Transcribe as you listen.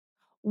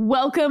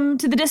Welcome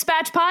to the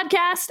Dispatch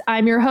Podcast.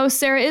 I'm your host,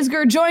 Sarah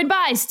Isgur, joined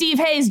by Steve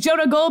Hayes,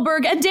 Jonah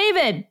Goldberg, and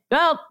David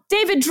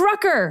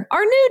Drucker,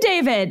 our new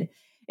David.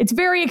 It's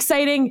very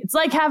exciting. It's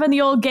like having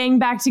the old gang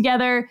back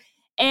together.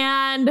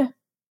 And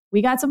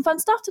we got some fun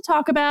stuff to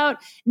talk about.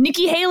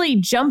 Nikki Haley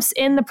jumps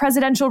in the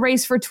presidential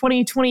race for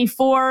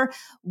 2024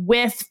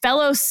 with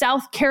fellow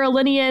South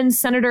Carolinian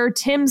Senator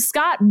Tim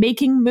Scott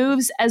making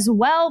moves as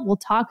well. We'll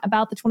talk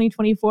about the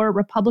 2024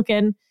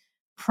 Republican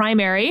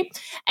primary,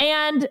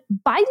 and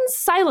Biden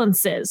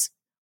silences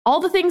all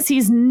the things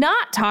he's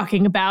not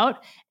talking about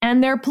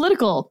and their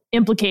political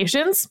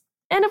implications.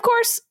 And of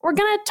course, we're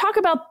going to talk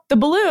about the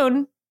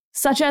balloon,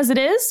 such as it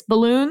is,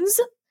 balloons,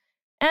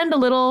 and a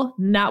little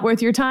not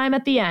worth your time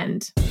at the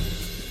end.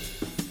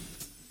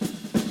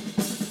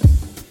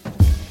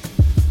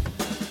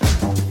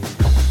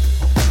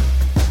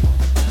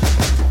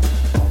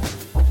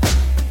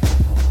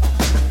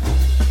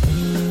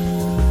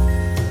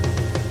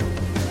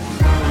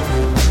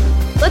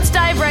 Let's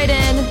dive right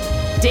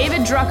in.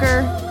 David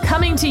Drucker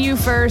coming to you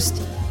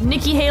first.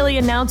 Nikki Haley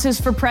announces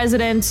for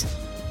president.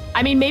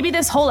 I mean, maybe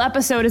this whole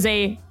episode is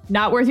a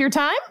not worth your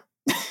time?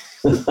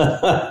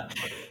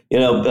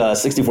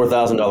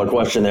 $64,000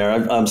 question there.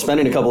 I'm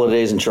spending a couple of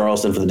days in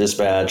Charleston for the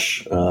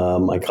Dispatch.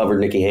 I covered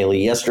Nikki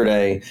Haley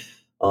yesterday.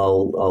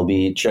 I'll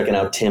be checking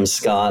out Tim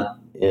Scott,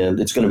 and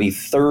it's going to be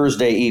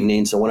Thursday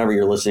evening. So whenever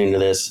you're listening to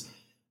this,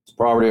 it's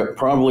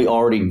probably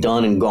already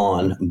done and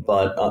gone,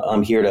 but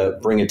I'm here to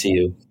bring it to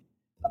you.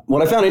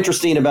 What I found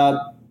interesting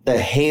about the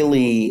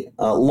Haley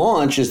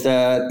launch is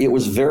that it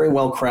was very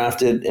well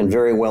crafted and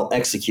very well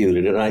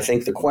executed. And I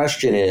think the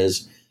question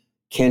is,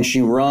 can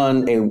she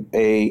run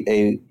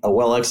a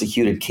well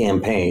executed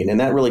campaign? And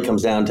that really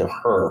comes down to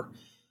her.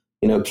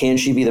 Can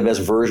she be the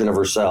best version of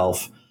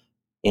herself?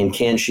 And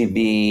can she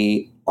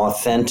be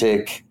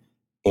authentic?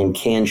 And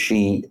can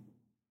she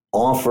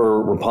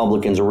offer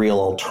Republicans a real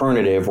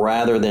alternative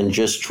rather than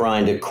just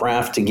trying to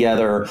craft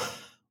together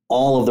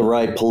all of the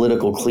right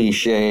political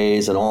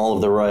cliches and all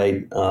of the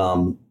right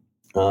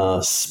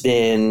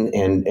spin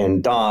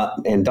and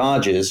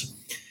dodges.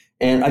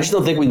 And I just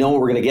don't think we know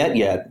what we're going to get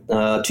yet.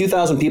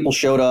 2,000 people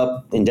showed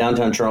up in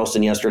downtown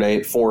Charleston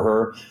yesterday for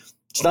her.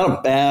 It's not a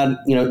bad,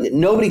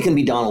 nobody can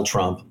be Donald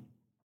Trump.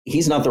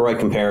 He's not the right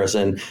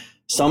comparison.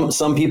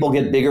 Some people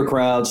get bigger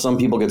crowds, some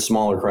people get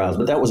smaller crowds,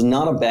 but that was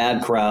not a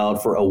bad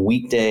crowd for a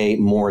weekday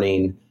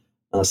morning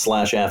 /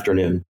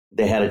 afternoon.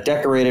 They had it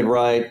decorated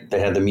right. They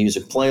had the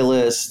music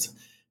playlist.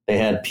 They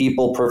had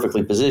people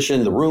perfectly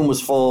positioned. The room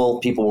was full.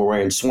 People were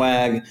wearing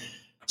swag.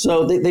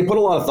 So they put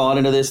a lot of thought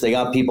into this. They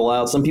got people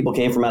out. Some people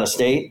came from out of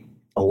state.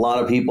 A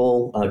lot of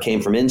people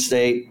came from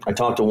in-state. I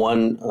talked to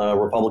one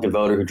Republican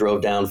voter who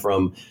drove down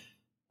from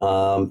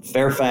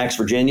Fairfax,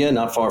 Virginia,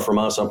 not far from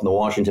us, up in the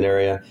Washington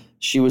area.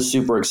 She was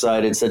super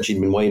excited, said she'd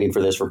been waiting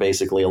for this for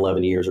basically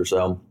 11 years or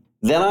so.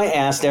 Then I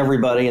asked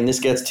everybody, and this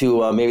gets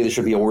to maybe this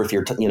should be a worth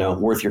your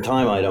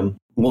time item.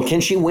 Well,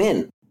 can she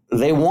win?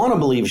 They want to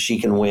believe she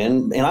can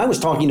win. And I was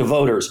talking to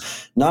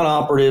voters, not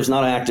operatives,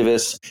 not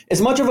activists.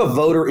 As much of a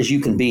voter as you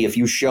can be if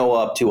you show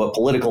up to a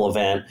political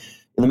event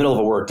in the middle of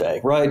a workday,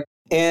 right?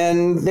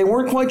 And they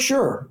weren't quite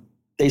sure.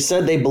 They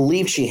said they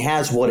believe she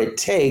has what it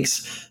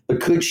takes,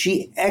 but could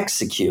she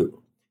execute?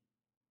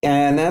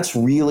 And that's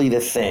really the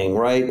thing,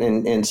 right?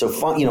 And so,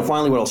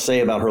 finally, what I'll say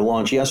about her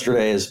launch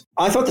yesterday is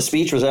I thought the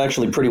speech was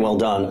actually pretty well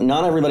done.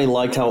 Not everybody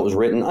liked how it was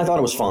written. I thought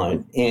it was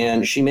fine.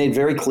 And she made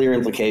very clear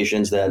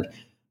implications that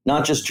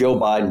not just Joe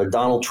Biden, but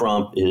Donald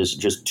Trump is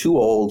just too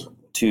old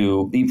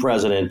to be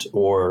president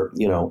or,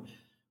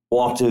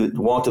 walk to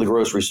the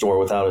grocery store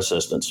without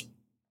assistance.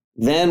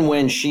 Then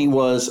when she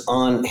was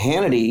on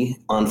Hannity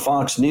on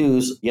Fox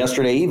News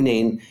yesterday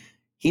evening,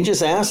 he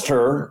just asked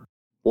her,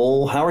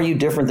 well, how are you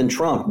different than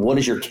Trump? What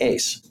is your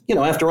case?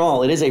 After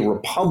all, it is a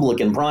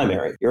Republican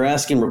primary. You're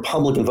asking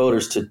Republican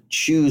voters to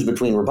choose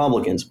between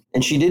Republicans.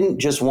 And she didn't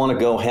just want to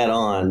go head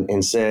on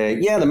and say,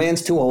 yeah, the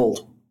man's too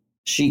old.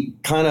 She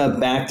kind of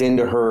backed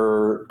into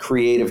her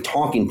creative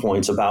talking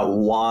points about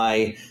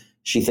why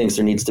she thinks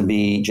there needs to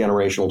be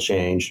generational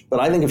change.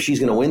 But I think if she's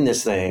going to win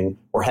this thing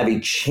or have a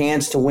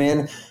chance to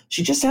win,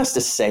 she just has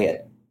to say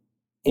it.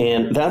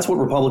 And that's what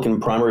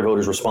Republican primary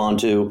voters respond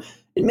to.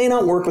 It may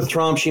not work with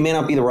Trump. She may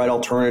not be the right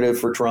alternative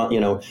for Trump,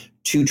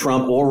 to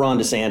Trump or Ron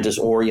DeSantis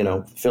or,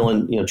 fill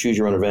in, choose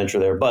your own adventure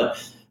there. But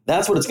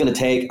that's what it's going to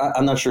take.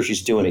 I'm not sure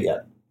she's doing it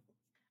yet.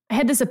 I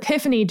had this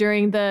epiphany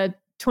during the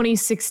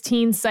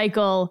 2016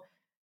 cycle.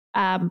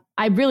 I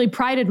really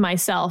prided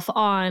myself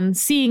on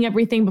seeing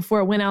everything before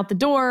it went out the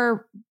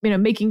door,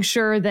 making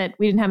sure that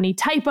we didn't have any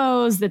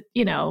typos, that,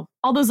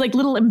 all those like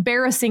little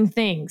embarrassing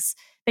things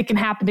that can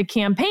happen to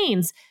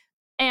campaigns.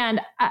 And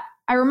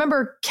I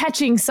remember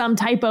catching some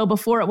typo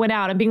before it went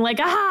out and being like,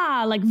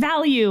 aha, like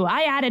value.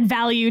 I added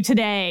value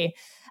today.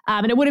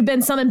 And it would have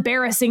been some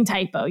embarrassing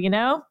typo,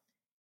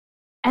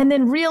 And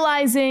then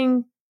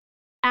realizing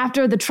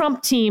after the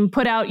Trump team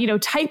put out,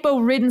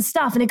 typo-ridden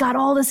stuff and it got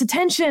all this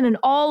attention and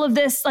all of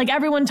this, like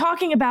everyone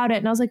talking about it.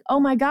 And I was like, oh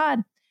my God,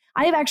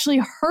 I have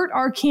actually hurt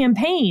our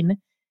campaign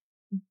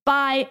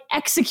by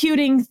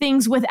executing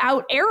things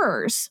without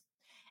errors.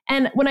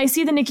 And when I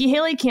see the Nikki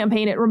Haley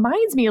campaign, it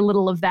reminds me a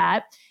little of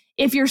that.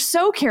 If you're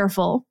so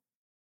careful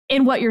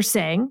in what you're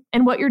saying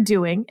and what you're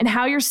doing and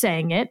how you're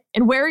saying it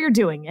and where you're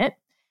doing it,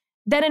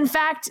 that in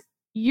fact,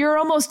 you're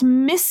almost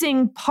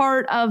missing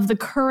part of the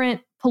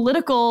current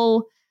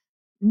political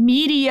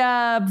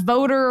media,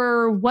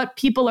 voter, what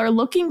people are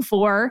looking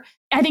for,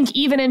 I think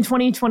even in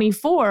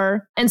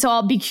 2024. And so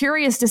I'll be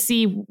curious to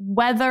see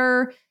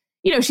whether,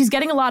 she's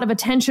getting a lot of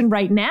attention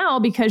right now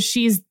because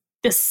she's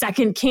the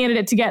second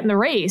candidate to get in the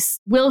race.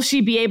 Will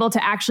she be able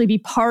to actually be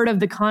part of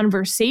the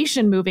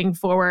conversation moving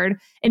forward?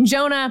 And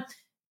Jonah,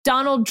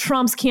 Donald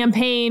Trump's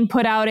campaign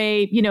put out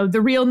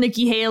the real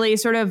Nikki Haley,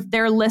 sort of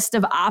their list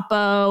of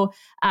oppo.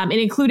 It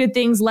included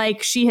things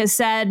like she has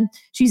said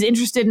she's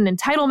interested in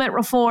entitlement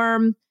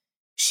reform.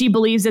 She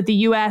believes that the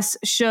U.S.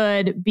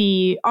 should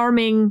be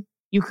arming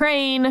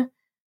Ukraine.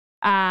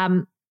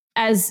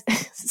 As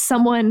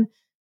someone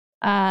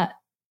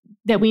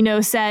that we know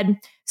said,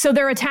 so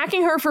they're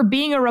attacking her for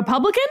being a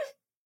Republican?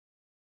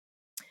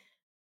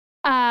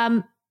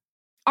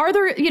 Are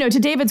there, to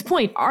David's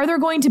point, are there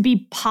going to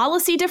be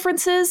policy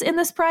differences in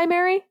this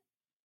primary?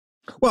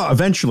 Well,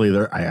 eventually,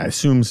 I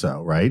assume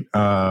so, right?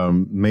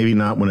 Maybe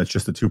not when it's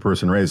just a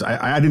two-person race.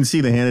 I didn't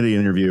see the Hannity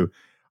interview.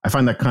 I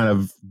find that kind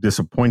of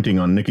disappointing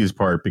on Nikki's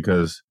part,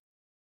 because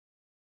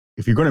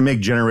if you're going to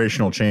make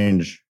generational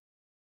change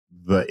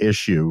the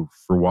issue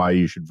for why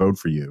you should vote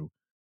for you,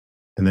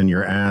 and then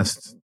you're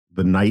asked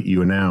the night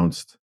you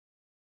announced,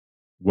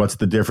 what's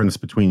the difference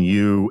between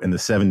you and the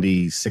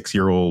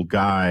 76-year-old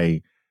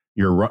guy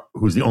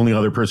who's the only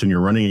other person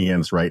you're running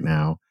against right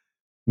now,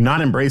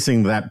 not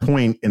embracing that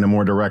point in a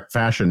more direct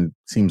fashion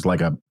seems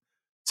like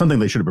something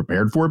they should have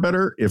prepared for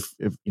better. If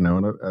I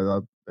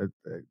have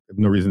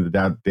no reason to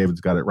doubt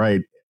David's got it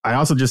right. I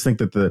also just think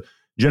that the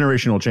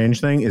generational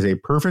change thing is a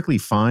perfectly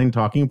fine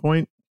talking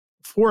point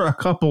for a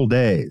couple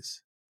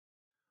days.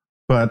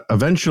 But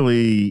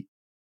eventually,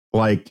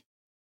 first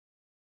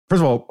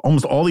of all,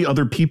 almost all the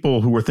other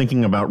people who were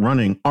thinking about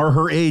running are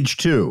her age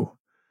too.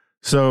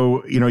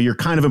 So, you're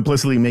kind of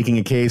implicitly making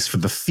a case for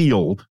the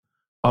field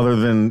other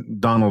than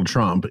Donald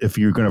Trump if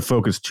you're going to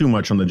focus too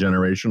much on the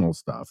generational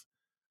stuff.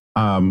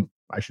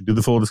 I should do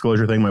the full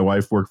disclosure thing. My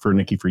wife worked for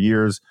Nikki for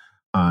years.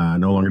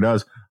 No longer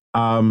does.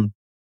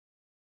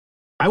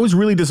 I was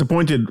really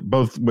disappointed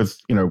both with,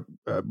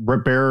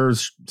 Bret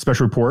Baier's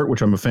special report,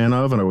 which I'm a fan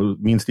of, and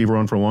me and Steve were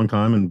on for a long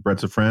time, and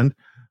Bret's a friend.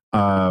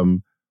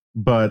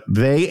 But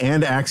they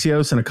and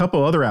Axios and a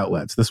couple other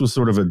outlets, this was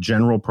sort of a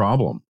general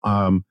problem.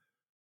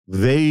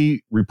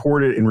 They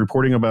reported, in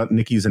reporting about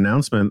Nikki's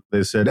announcement,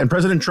 they said, and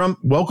President Trump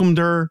welcomed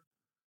her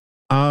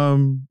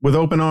with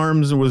open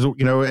arms, and was,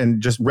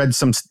 and just read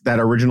that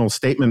original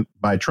statement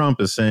by Trump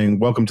as saying,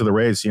 welcome to the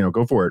race,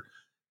 go for it,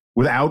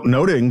 without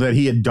noting that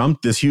he had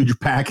dumped this huge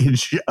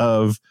package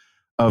of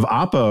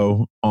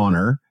oppo on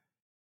her.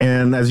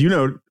 And as you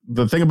know,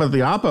 the thing about the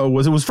oppo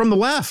was it was from the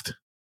left,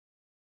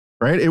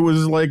 right? It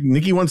was like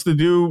Nikki wants to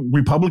do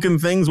Republican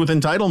things with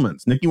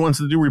entitlements. Nikki wants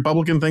to do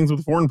Republican things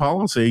with foreign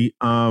policy.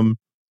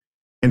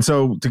 And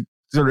so to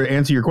sort of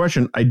answer your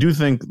question, I do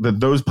think that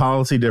those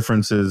policy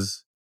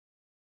differences,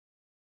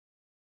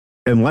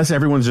 unless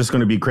everyone's just going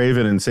to be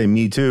craven and say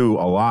me too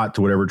a lot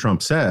to whatever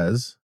Trump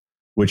says,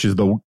 which is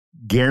the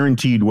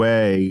guaranteed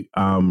way,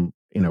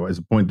 as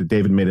a point that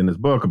David made in his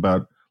book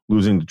about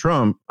losing to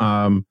Trump,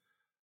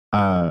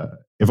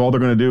 if all they're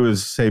going to do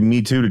is say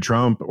me too to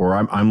Trump, or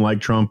I'm like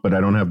Trump, but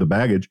I don't have the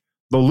baggage,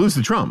 they'll lose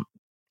to Trump.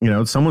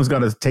 Someone's got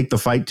to take the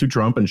fight to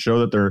Trump and show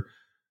that they're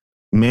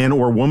man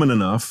or woman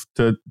enough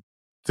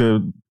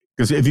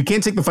because if you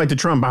can't take the fight to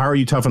Trump, how are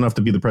you tough enough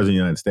to be the president of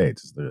the United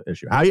States is the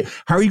issue.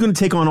 How are you going to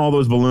take on all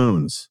those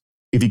balloons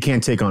if you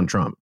can't take on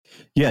Trump?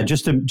 Yeah,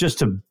 just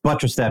to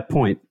buttress that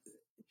point,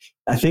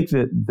 I think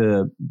that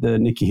the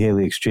Nikki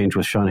Haley exchange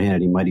with Sean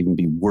Hannity might even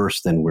be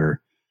worse than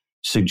we're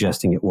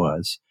suggesting it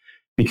was.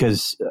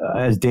 Because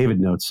as David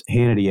notes,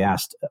 Hannity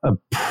asked a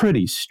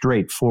pretty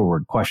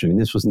straightforward question. I mean,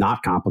 this was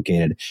not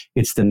complicated.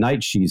 It's the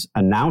night she's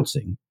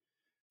announcing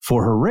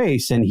for her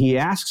race, and he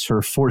asks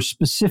her for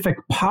specific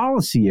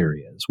policy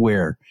areas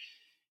where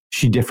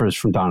she differs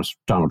from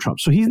Donald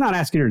Trump. So he's not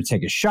asking her to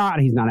take a shot.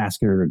 He's not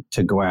asking her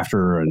to go after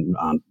her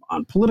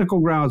on political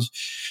grounds.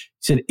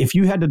 He said, if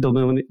you had to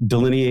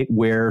delineate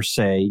where,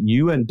 say,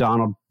 you and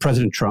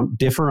President Trump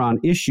differ on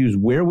issues,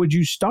 where would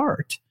you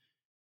start?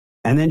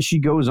 And then she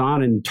goes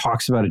on and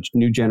talks about a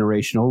new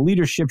generational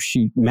leadership.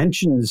 She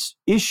mentions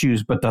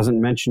issues, but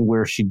doesn't mention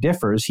where she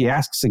differs. He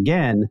asks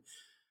again,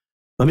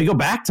 let me go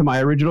back to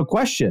my original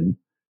question.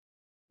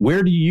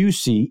 Where do you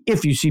see,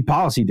 if you see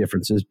policy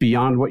differences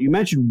beyond what you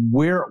mentioned,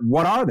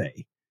 what are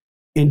they?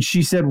 And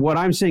she said, what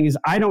I'm saying is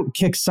I don't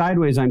kick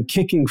sideways. I'm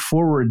kicking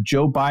forward.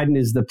 Joe Biden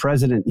is the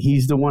president.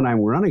 He's the one I'm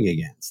running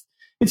against.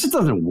 It just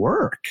doesn't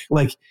work.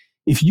 Like,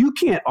 if you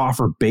can't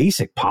offer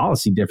basic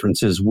policy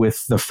differences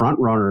with the front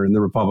runner in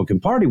the Republican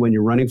Party when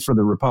you're running for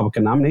the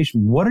Republican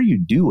nomination, what are you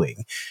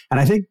doing? And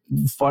I think,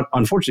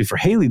 unfortunately for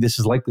Haley, this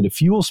is likely to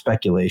fuel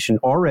speculation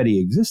already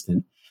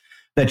existent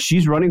that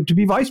she's running to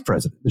be vice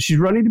president, that she's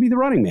running to be the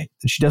running mate,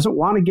 that she doesn't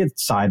want to get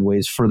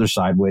further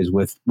sideways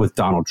with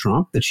Donald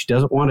Trump, that she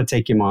doesn't want to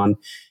take him on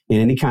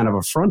in any kind of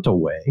a frontal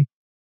way.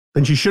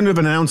 Then she shouldn't have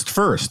announced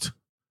first.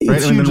 Right?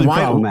 It's hugely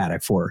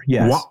problematic for her.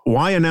 Yes.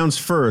 Why announce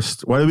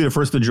first? Why be the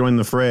first to join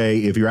the fray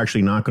if you're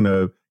actually not going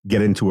to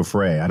get into a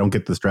fray? I don't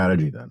get the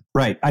strategy then.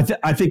 Right.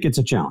 I think it's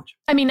a challenge.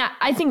 I mean,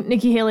 I think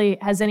Nikki Haley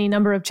has any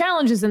number of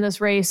challenges in this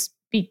race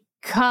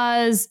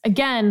because,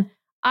 again,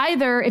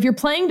 either if you're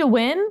playing to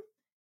win,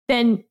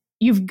 then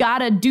you've got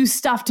to do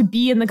stuff to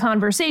be in the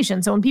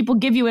conversation. So when people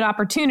give you an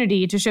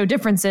opportunity to show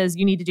differences,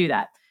 you need to do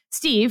that.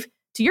 Steve,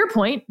 to your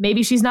point,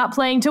 maybe she's not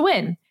playing to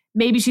win.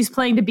 Maybe she's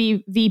playing to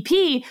be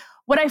VP.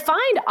 What I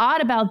find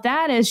odd about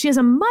that is she has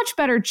a much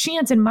better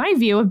chance, in my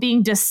view, of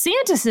being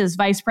DeSantis's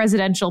vice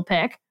presidential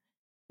pick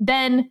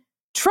than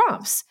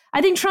Trump's.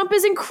 I think Trump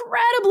is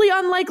incredibly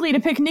unlikely to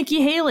pick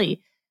Nikki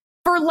Haley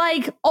for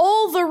like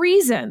all the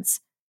reasons.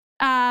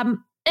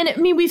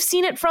 We've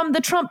seen it from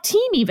the Trump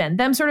team, even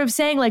them sort of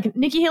saying like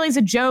Nikki Haley's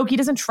a joke. He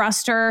doesn't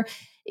trust her.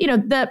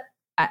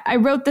 I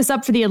wrote this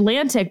up for The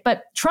Atlantic,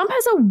 but Trump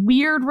has a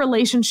weird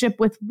relationship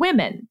with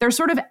women. They're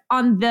sort of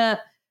on the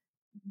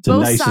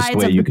nicest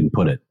way you can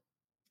put it.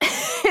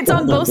 It's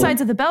on both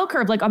sides of the bell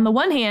curve. Like on the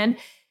one hand,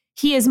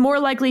 he is more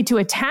likely to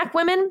attack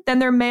women than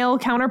their male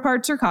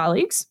counterparts or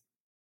colleagues.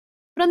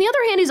 But on the other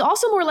hand, he's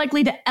also more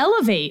likely to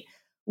elevate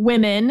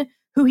women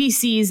who he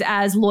sees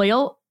as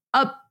loyal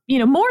up,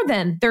 more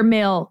than their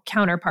male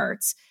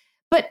counterparts.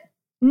 But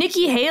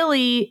Nikki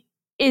Haley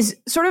is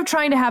sort of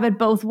trying to have it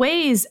both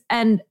ways.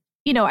 And,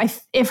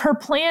 if her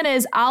plan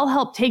is I'll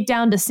help take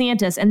down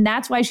DeSantis, and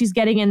that's why she's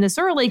getting in this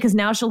early, because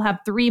now she'll have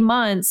 3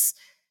 months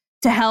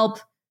to help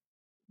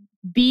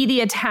be the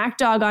attack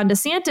dog on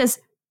DeSantis,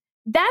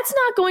 that's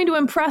not going to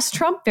impress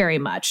Trump very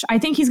much. I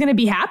think he's going to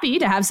be happy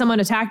to have someone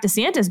attack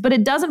DeSantis, but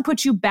it doesn't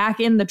put you back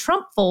in the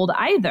Trump fold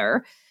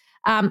either.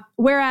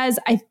 Whereas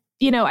I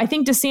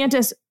think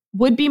DeSantis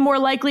would be more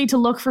likely to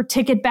look for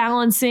ticket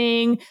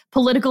balancing,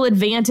 political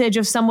advantage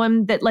of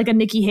someone that like a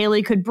Nikki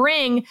Haley could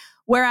bring.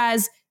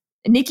 Whereas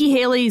Nikki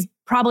Haley's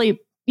probably,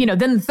 then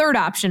the third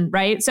option,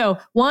 right? So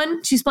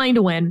 1, she's playing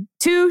to win.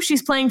 2,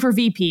 she's playing for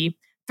VP.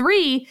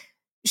 3,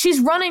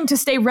 she's running to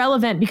stay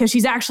relevant because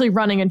she's actually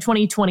running in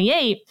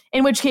 2028,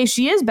 in which case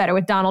she is better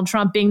with Donald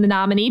Trump being the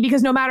nominee,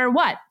 because no matter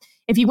what,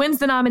 if he wins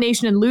the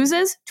nomination and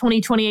loses,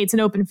 2028 is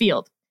an open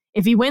field.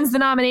 If he wins the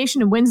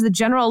nomination and wins the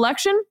general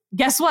election,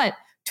 guess what?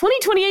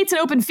 2028 is an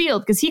open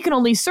field because he can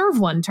only serve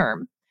 1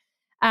 term.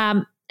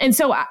 And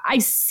so I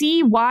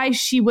see why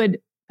she would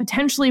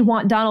potentially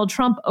want Donald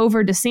Trump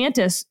over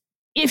DeSantis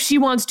if she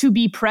wants to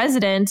be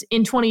president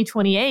in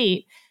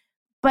 2028.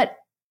 But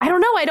I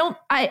don't know.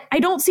 I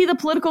don't see the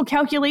political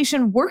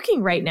calculation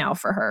working right now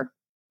for her.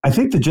 I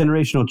think the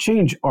generational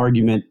change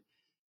argument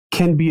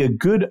can be a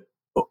good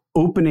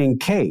opening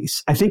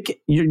case. I think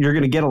you're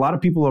going to get a lot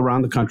of people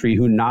around the country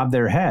who nod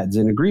their heads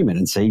in agreement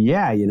and say,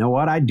 yeah, you know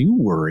what? I do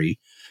worry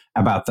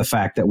about the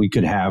fact that we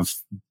could have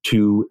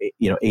 2,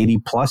 80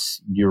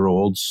 plus year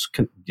olds,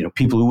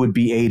 people who would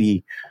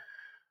be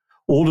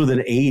older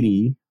than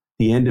 80,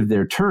 the end of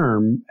their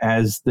term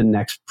as the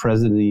next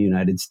president of the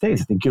United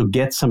States. I think you'll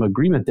get some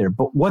agreement there.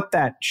 But what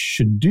that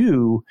should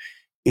do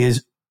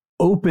is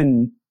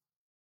open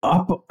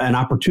up an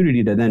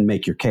opportunity to then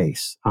make your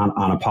case on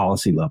a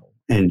policy level.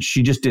 And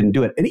she just didn't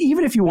do it. And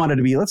even if you wanted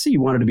to be, let's say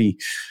you wanted to be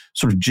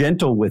sort of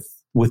gentle with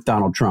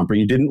Donald Trump, or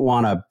you didn't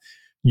want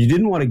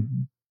to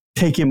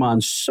take him on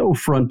so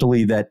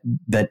frontally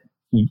that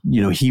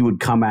he would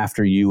come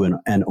after you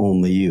and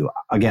only you.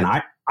 Again,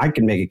 I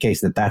can make a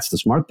case that that's the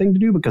smart thing to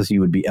do because he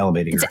would be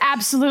elevating her. It's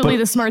absolutely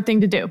the smart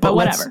thing to do, but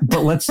whatever.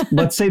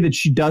 Let's say that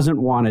she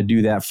doesn't want to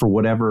do that for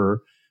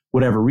whatever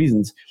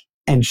reasons,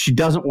 and she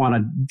doesn't want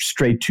to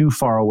stray too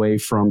far away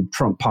from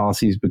Trump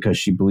policies because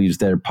she believes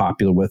they're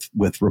popular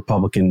with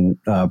Republican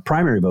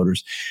primary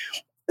voters.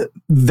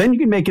 Then you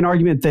can make an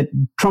argument that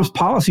Trump's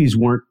policies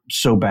weren't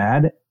so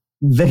bad,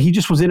 that he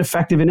just was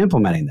ineffective in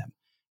implementing them,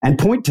 and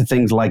point to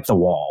things like the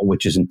wall,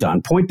 which isn't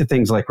done. Point to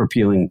things like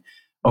repealing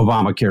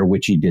Obamacare,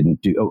 which he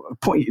didn't do.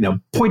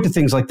 Point to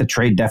things like the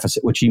trade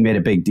deficit, which he made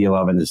a big deal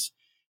of, and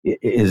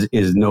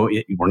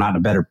we're not in a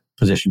better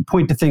position.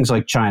 Point to things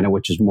like China,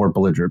 which is more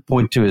belligerent.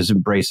 Point to his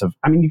embrace of.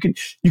 I mean,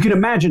 you can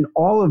imagine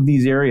all of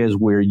these areas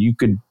where you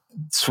could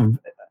sort of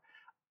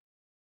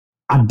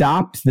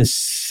adopt the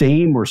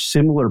same or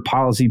similar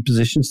policy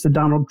positions to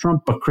Donald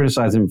Trump, but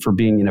criticize him for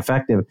being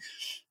ineffective.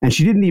 And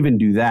she didn't even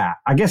do that.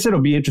 I guess it'll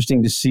be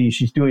interesting to see.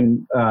 She's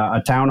doing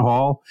a town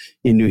hall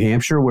in New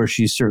Hampshire where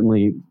she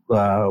certainly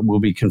will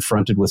be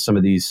confronted with some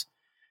of these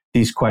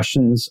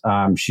questions.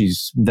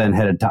 She's then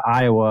headed to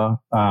Iowa.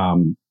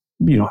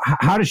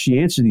 How does she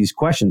answer these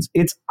questions?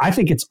 I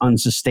think it's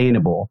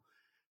unsustainable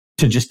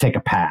to just take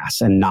a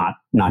pass and not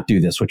do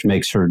this, which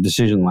makes her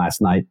decision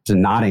last night to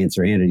not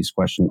answer Hannity's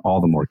question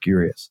all the more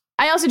curious.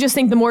 I also just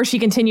think the more she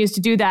continues to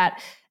do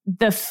that,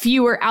 the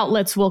fewer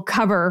outlets will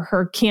cover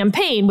her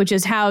campaign, which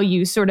is how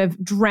you sort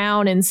of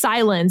drown in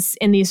silence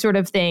in these sort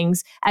of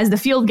things. As the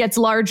field gets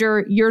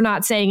larger, you're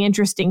not saying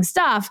interesting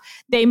stuff.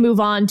 They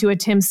move on to a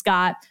Tim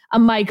Scott, a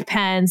Mike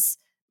Pence,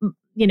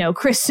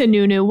 Chris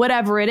Sununu,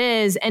 whatever it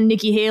is. And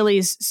Nikki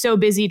Haley's so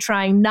busy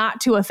trying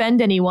not to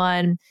offend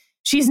anyone.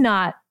 She's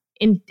not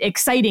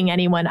exciting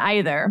anyone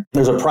either.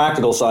 There's a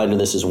practical side to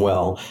this as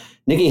well.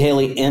 Nikki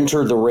Haley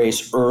entered the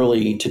race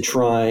early to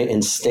try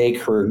and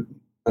stake her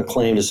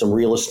claim to some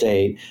real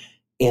estate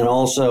and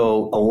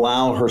also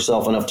allow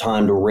herself enough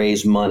time to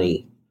raise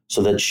money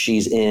so that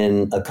she's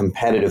in a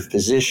competitive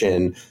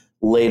position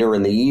later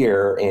in the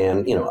year.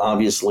 And,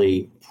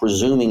 obviously,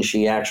 presuming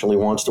she actually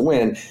wants to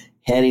win,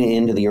 heading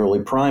into the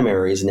early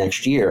primaries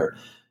next year.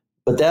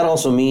 But that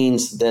also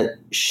means that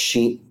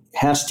she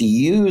has to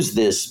use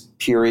this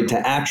period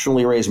to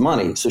actually raise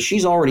money. So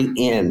she's already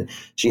in.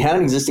 She had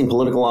an existing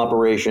political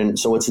operation.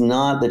 So it's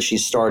not that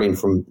she's starting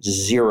from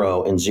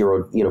zero,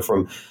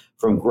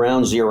 from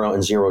ground zero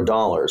and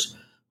 $0.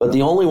 But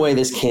the only way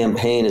this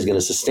campaign is going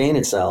to sustain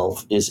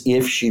itself is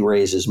if she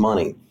raises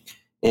money.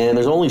 And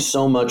there's only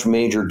so much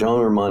major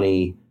donor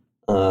money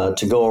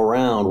to go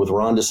around with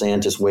Ron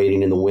DeSantis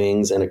waiting in the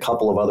wings and a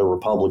couple of other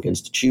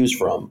Republicans to choose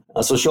from.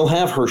 So she'll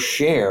have her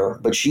share,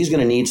 but she's going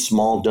to need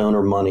small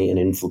donor money and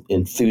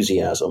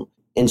enthusiasm.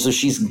 And so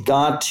she's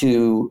got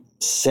to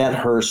set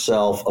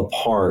herself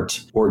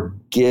apart or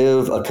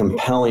give a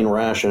compelling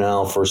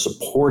rationale for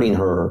supporting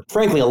her.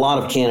 Frankly, a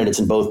lot of candidates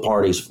in both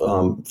parties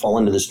fall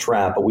into this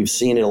trap, but we've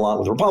seen it a lot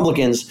with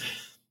Republicans,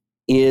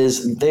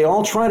 is they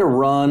all try to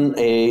run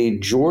a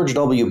George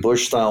W.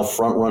 Bush-style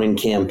front-running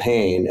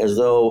campaign as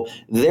though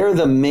they're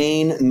the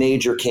main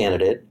major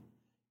candidate.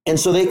 And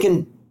so they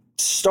can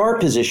start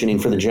positioning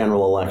for the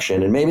general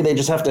election. And maybe they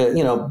just have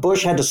to,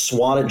 Bush had to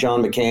swat at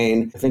John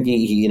McCain. I think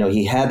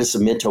he had to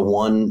submit to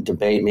one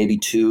debate, maybe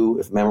two,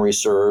 if memory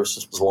serves.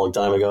 This was a long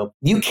time ago.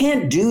 You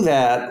can't do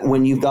that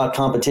when you've got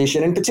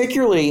competition. And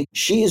particularly,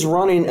 she is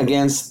running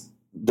against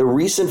the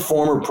recent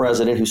former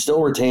president who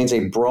still retains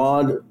a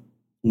broad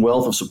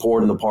wealth of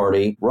support in the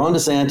party. Ron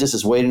DeSantis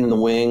is waiting in the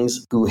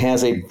wings, who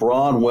has a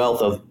broad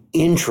wealth of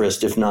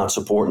interest, if not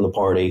support in the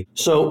party.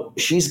 So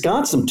she's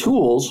got some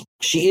tools.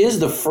 She is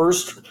the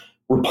first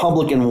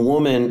Republican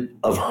woman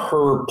of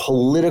her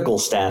political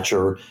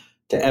stature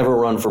to ever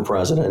run for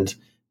president.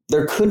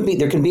 There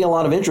can be a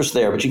lot of interest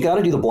there, but you got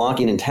to do the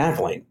blocking and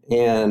tackling.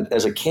 And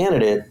as a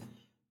candidate,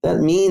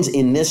 that means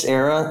in this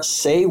era,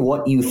 say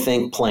what you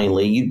think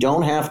plainly. You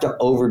don't have to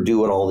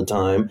overdo it all the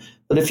time.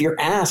 But if you're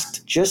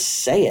asked,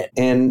 just say it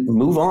and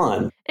move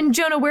on. And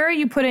Jonah, where are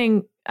you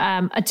putting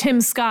a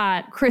Tim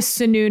Scott, Chris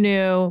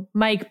Sununu,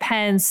 Mike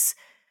Pence,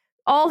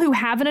 all who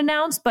haven't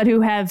announced, but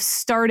who have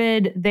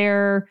started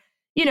their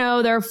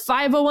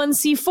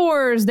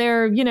 501c4s,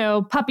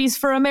 their, Puppies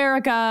for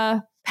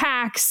America,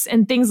 PACs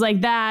and things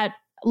like that.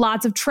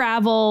 Lots of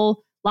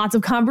travel, lots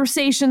of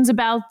conversations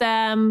about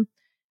them.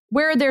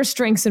 Where are their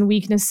strengths and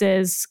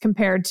weaknesses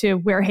compared to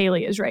where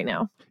Haley is right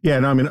now? Yeah,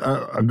 no, I mean,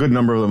 a good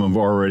number of them have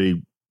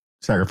already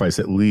sacrificed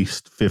at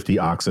least 50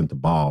 oxen to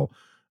Baal,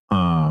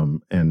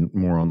 and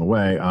more on the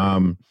way,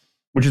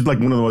 which is like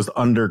one of the most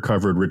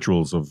undercovered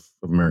rituals of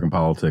American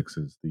politics,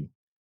 is the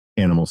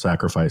animal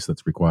sacrifice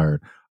that's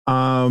required.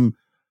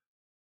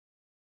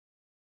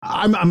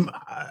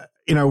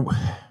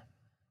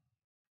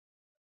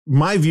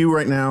 My view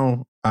right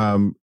now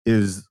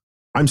is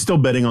I'm still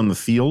betting on the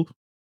field,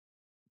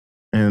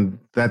 and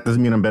that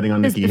doesn't mean I'm betting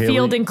on Nikki Haley. Does the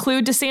field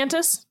include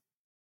DeSantis?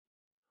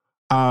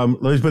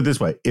 Let me put it this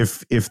way: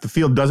 if the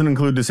field doesn't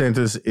include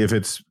DeSantis, if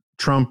it's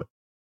Trump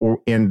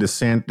and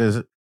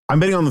DeSantis, I'm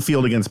betting on the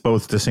field against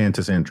both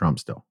DeSantis and Trump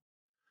still.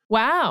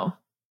 Wow!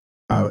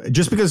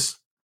 Just because,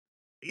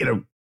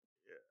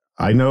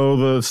 I know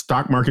the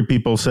stock market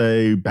people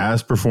say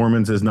past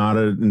performance is not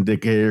an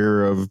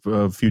indicator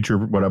of future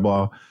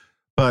whatever,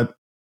 but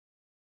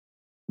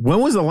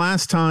when was the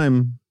last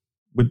time?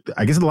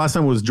 I guess the last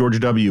time was George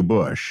W.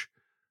 Bush.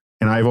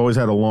 And I've always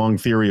had a long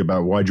theory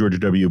about why George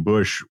W.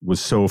 Bush was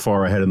so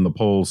far ahead in the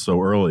polls so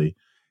early.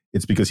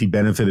 It's because he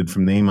benefited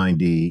from name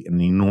ID, and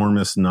an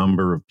enormous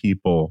number of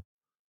people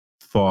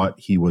thought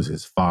he was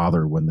his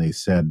father when they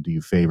said, "Do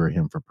you favor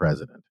him for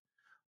president?"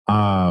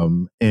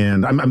 And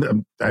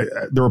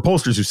there were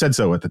pollsters who said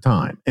so at the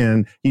time.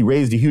 And he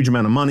raised a huge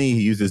amount of money.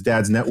 He used his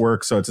dad's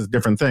network, so it's a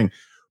different thing.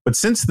 But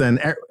since then,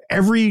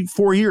 every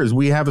 4 years,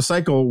 we have a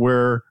cycle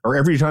or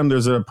every time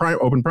there's an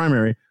open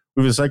primary,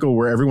 we have a cycle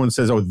where everyone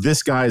says, "Oh,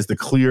 this guy is the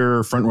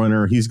clear front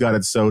runner. He's got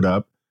it sewed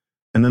up,"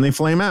 and then they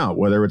flame out,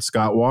 whether it's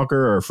Scott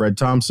Walker or Fred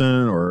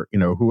Thompson or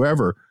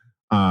whoever.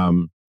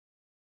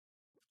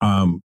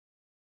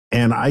 And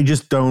I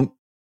just don't.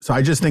 So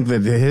I just think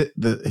that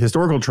the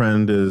historical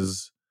trend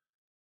is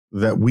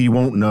that we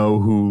won't know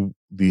who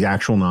the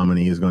actual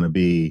nominee is going to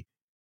be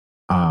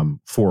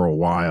for a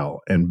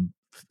while, and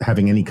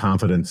having any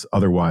confidence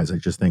otherwise, I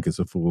just think is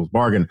a fool's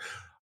bargain.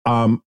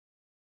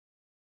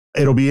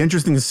 It'll be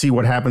interesting to see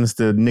what happens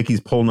to Nikki's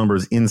poll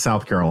numbers in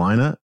South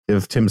Carolina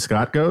if Tim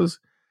Scott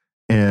goes.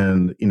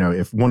 And,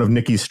 if one of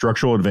Nikki's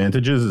structural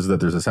advantages is that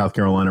there's a South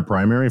Carolina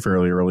primary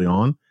fairly early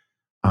on,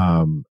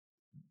 I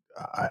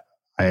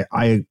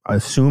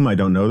assume, I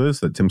don't know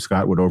this, that Tim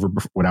Scott would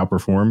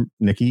outperform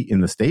Nikki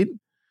in the state.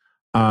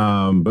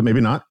 But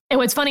maybe not. And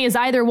what's funny is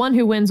either one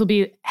who wins will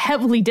be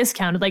heavily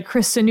discounted, like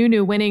Chris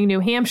Sununu winning New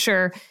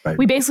Hampshire. Right.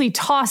 We basically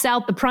toss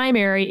out the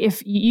primary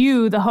if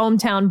you, the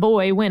hometown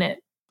boy, win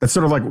it. That's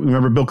sort of like,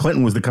 remember, Bill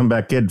Clinton was the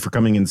comeback kid for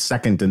coming in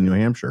second in New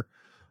Hampshire.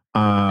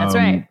 That's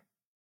right.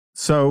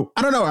 So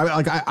I don't know.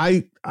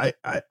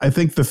 I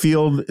think the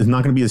field is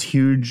not going to be as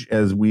huge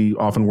as we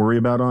often worry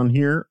about on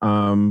here,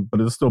 but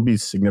it'll still be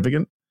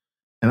significant.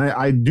 And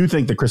I do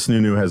think that Chris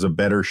Sununu has a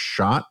better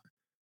shot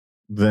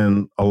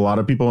than a lot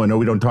of people. I know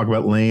we don't talk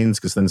about lanes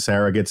because then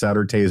Sarah gets out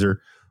her taser,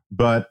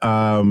 but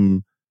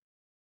I'm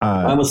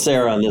with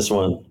Sarah on this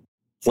one.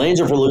 Lanes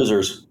are for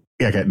losers.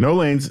 Yeah, okay, no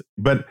lanes,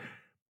 but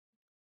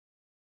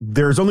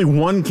there's only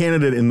one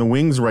candidate in the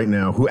wings right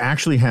now who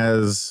actually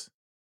has,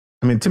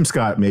 Tim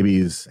Scott maybe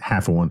is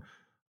half of one,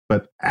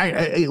 but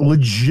a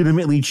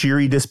legitimately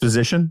cheery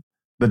disposition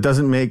that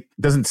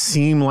doesn't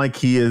seem like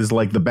he is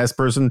like the best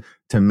person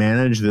to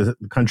manage the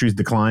country's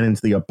decline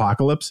into the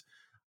apocalypse.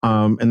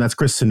 And that's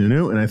Chris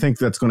Sununu. And I think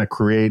that's going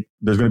to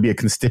there's going to be a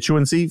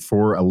constituency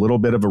for a little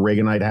bit of a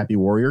Reaganite happy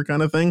warrior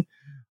kind of thing.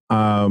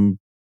 But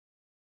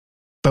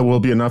will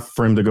it be enough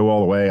for him to go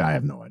all the way? I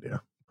have no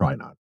idea. Probably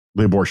not.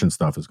 The abortion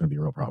stuff is going to be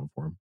a real problem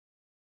for him.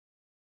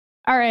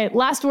 All right.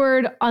 Last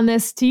word on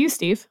this to you,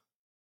 Steve.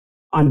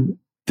 On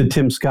the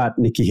Tim Scott,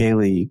 Nikki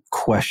Haley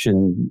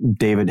question,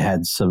 David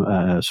had some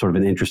sort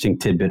of an interesting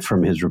tidbit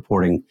from his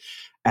reporting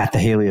at the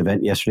Haley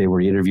event yesterday, where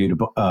he interviewed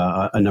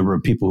a number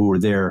of people who were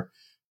there,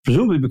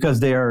 presumably because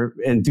they are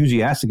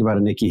enthusiastic about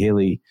a Nikki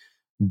Haley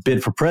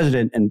bid for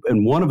president.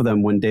 And one of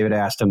them, when David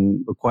asked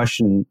him a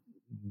question,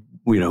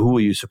 who will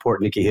you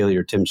support, Nikki Haley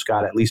or Tim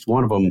Scott? At least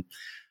one of them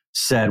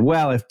said,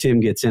 well, if Tim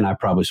gets in, I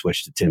probably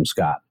switch to Tim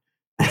Scott.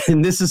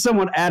 And this is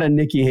someone at a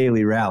Nikki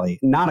Haley rally.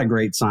 Not a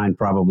great sign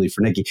probably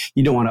for Nikki.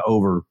 You don't want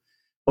to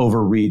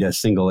overread a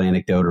single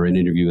anecdote or an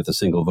interview with a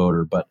single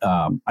voter. But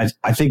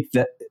I think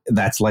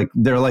that's like,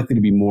 there are likely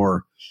to be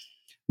more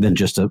than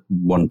just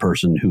one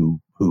person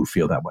who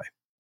feel that way.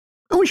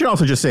 And we should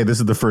also just say this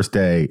is the first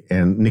day,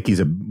 and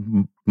Nikki's a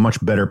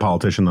much better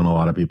politician than a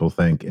lot of people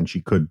think. And she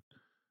could,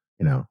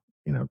 3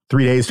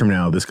 days from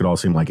now, this could all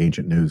seem like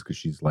ancient news because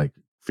she's like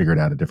figured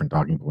out a different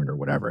talking point or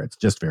whatever. It's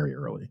just very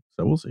early.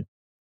 So we'll see.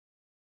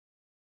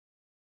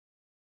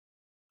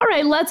 All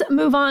right, let's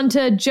move on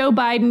to Joe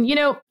Biden.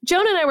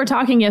 Jonah and I were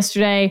talking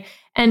yesterday,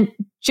 and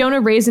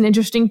Jonah raised an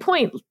interesting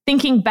point,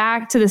 thinking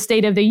back to the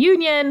State of the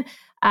Union,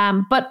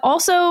 but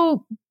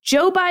also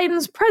Joe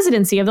Biden's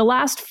presidency of the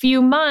last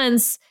few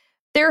months.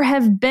 There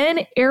have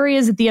been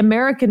areas that the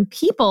American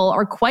people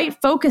are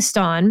quite focused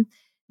on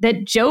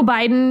that Joe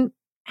Biden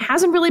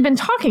hasn't really been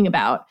talking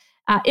about.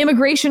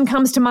 Immigration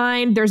comes to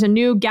mind. There's a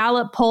new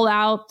Gallup poll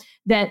out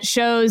that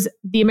shows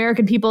the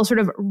American people sort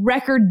of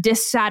record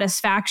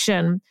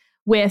dissatisfaction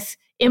with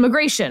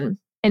immigration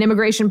and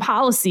immigration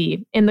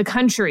policy in the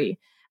country.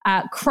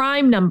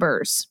 Crime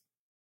numbers,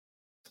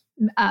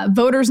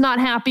 voters not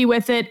happy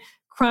with it.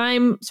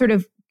 Crime sort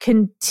of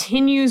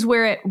continues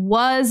where it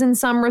was in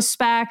some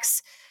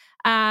respects.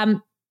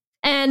 And,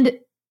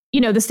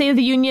 the State of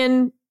the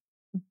Union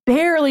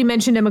barely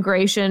mentioned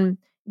immigration,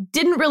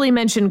 didn't really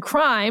mention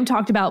crime,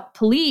 talked about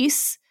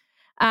police.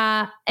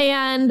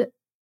 And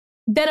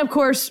then, of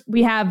course,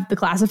 we have the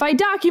classified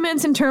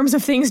documents in terms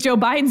of things Joe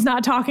Biden's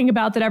not talking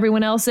about that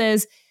everyone else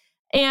is.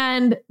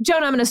 And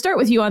Jonah, I'm going to start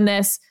with you on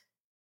this.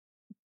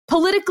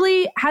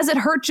 Politically, has it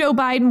hurt Joe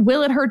Biden?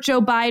 Will it hurt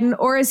Joe Biden?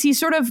 Or is he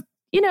sort of,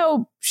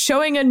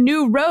 showing a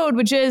new road,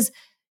 which is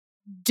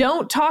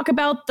don't talk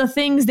about the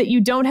things that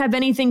you don't have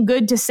anything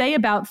good to say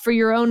about for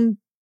your own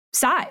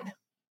side?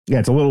 Yeah,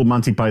 it's a little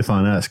Monty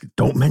Python-esque.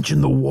 Don't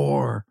mention the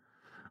war.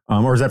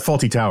 Or is that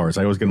Fawlty Towers?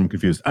 I always get them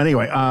confused.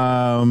 Anyway,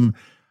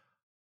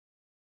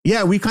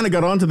 yeah, we kind of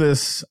got onto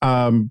this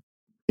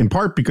in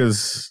part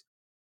because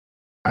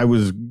I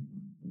was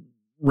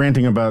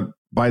ranting about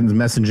Biden's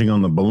messaging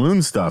on the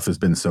balloon stuff has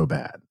been so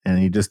bad, and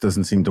he just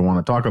doesn't seem to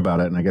want to talk about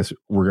it. And I guess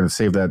we're going to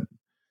save that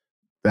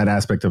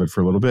aspect of it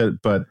for a little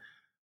bit. But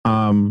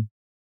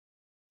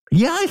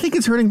yeah, I think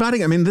it's hurting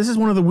Biden. This is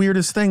one of the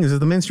weirdest things is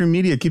the mainstream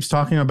media keeps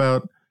talking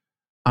about,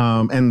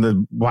 and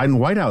the Biden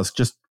White House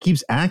just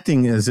keeps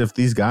acting as if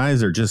these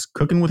guys are just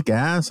cooking with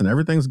gas and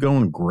everything's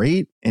going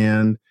great.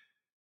 And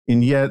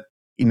yet,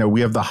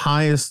 we have the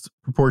highest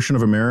proportion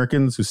of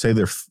Americans who say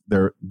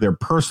they're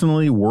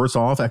personally worse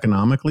off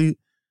economically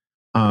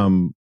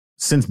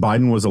since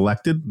Biden was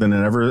elected than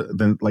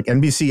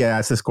NBC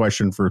asked this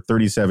question for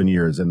 37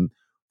 years, and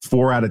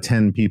 4 out of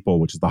 10 people,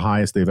 which is the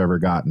highest they've ever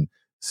gotten,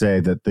 say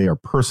that they are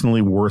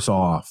personally worse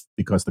off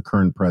because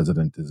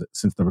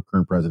since the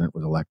current president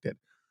was elected.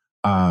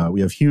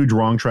 We have huge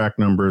wrong track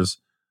numbers,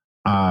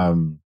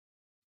 and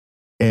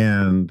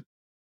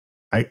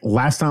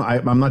last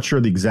time, I'm not sure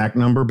the exact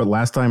number, but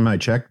last time I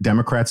checked,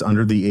 Democrats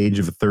under the age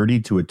of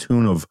 30, to a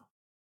tune of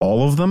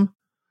all of them,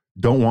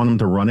 don't want him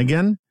to run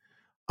again.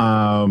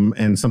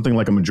 and something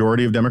like a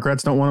majority of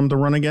Democrats don't want him to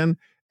run again.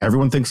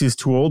 Everyone thinks he's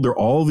too old. There are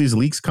all these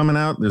leaks coming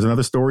out. There's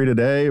another story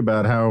today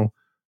about how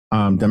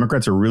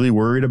Democrats are really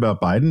worried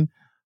about Biden.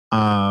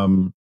 I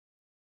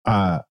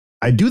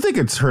do think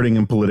it's hurting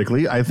him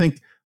politically. I think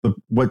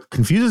what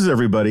confuses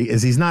everybody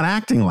is he's not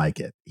acting like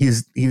it.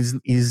 He's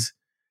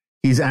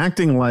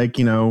acting like,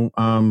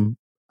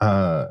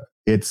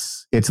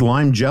 it's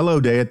lime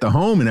jello day at the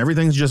home and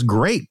everything's just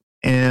great.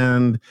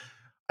 And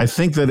I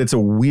think that it's a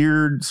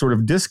weird sort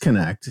of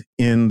disconnect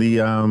in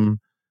the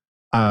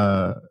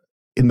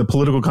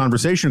political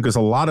conversation, because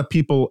a lot of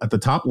people at the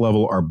top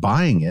level are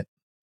buying it.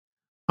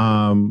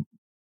 But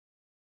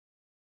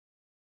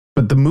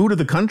the mood of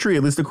the country,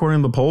 at least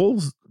according to the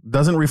polls,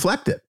 doesn't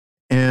reflect it.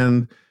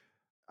 And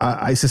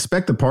I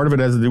suspect that part of it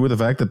has to do with the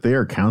fact that they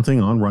are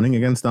counting on running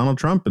against Donald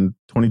Trump in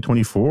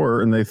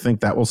 2024, and they think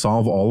that will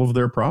solve all of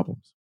their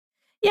problems.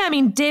 Yeah, I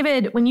mean,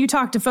 David, when you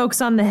talk to folks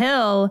on the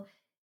Hill,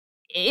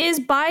 is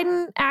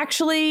Biden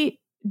actually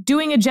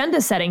doing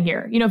agenda setting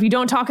here? If you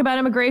don't talk about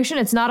immigration,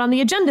 it's not on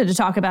the agenda to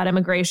talk about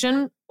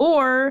immigration.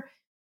 Or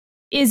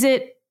is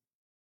it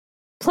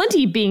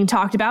plenty being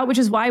talked about, which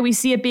is why we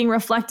see it being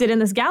reflected in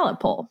this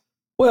Gallup poll?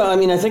 Well, I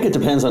mean, I think it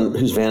depends on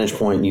whose vantage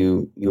point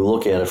you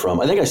look at it from.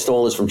 I think I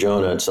stole this from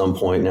Jonah at some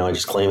point. Now I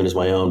just claim it as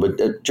my own.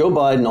 But Joe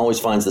Biden always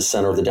finds the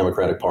center of the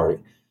Democratic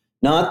Party,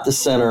 not the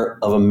center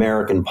of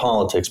American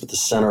politics, but the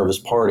center of his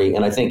party.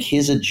 And I think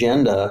his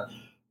agenda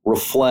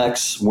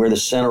reflects where the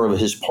center of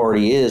his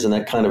party is, and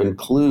that kind of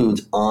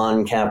includes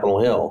on Capitol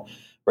Hill,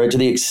 right? To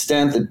the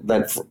extent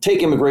that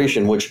take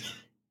immigration, which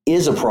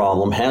is a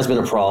problem, has been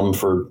a problem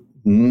for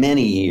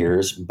many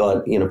years,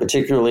 but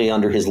particularly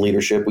under his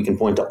leadership, we can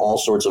point to all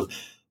sorts of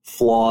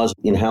flaws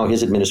in how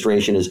his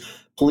administration is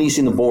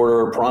policing the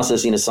border,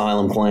 processing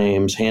asylum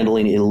claims,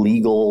 handling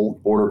illegal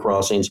border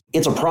crossings.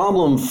 It's a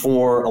problem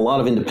for a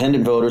lot of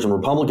independent voters and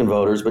Republican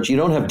voters, but you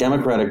don't have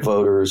Democratic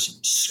voters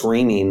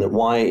screaming that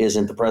why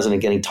isn't the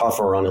president getting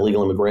tougher on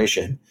illegal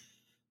immigration?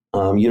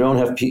 You don't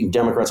have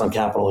Democrats on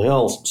Capitol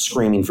Hill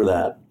screaming for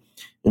that.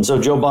 And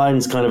so Joe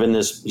Biden's kind of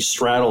he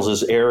straddles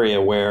this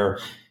area where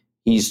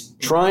he's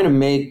trying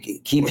to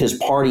keep his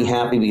party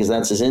happy because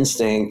that's his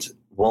instinct,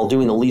 while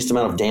doing the least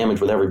amount of damage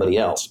with everybody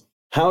else.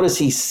 How does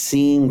he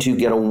seem to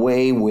get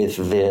away with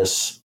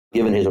this,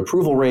 given his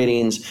approval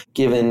ratings,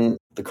 given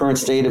the current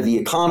state of the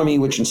economy,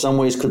 which in some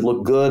ways could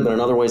look good, but in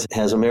other ways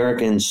has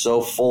Americans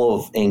so full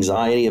of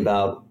anxiety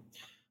about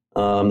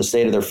the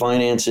state of their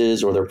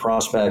finances or their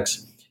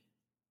prospects?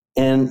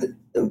 And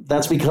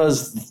that's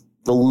because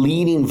the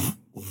leading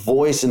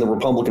voice in the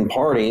Republican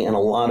Party and a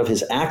lot of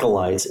his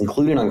acolytes,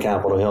 including on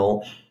Capitol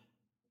Hill,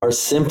 are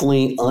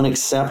simply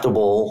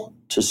unacceptable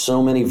to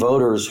so many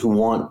voters who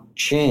want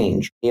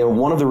change.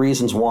 One of the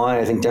reasons why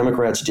I think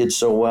Democrats did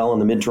so well in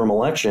the midterm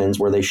elections,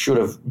 where they should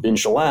have been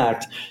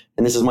shellacked,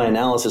 and this is my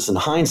analysis in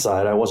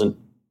hindsight, I wasn't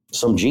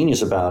some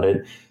genius about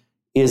it,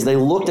 is they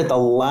looked at the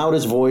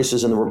loudest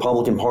voices in the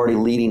Republican Party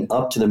leading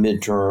up to the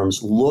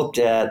midterms, looked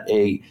at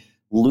a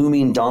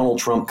looming Donald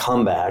Trump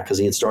comeback, because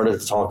he had started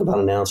to talk about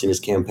announcing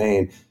his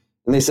campaign.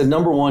 And they said,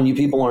 number one, you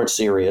people aren't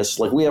serious.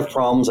 Like, we have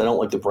problems. I don't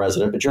like the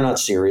president, but you're not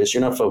serious.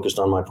 You're not focused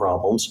on my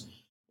problems.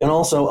 And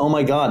also, oh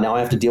my God, now I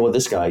have to deal with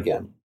this guy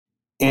again.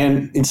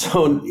 And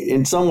so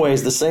in some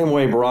ways, the same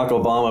way Barack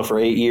Obama for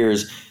 8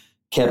 years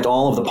kept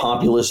all of the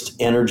populist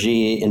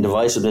energy and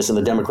divisiveness in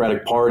the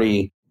Democratic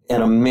Party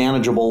at a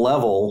manageable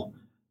level,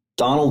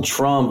 Donald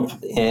Trump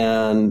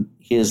and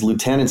his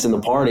lieutenants in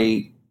the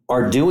party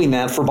are doing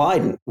that for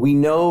Biden. We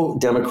know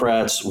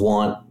Democrats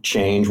want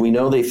change. We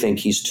know they think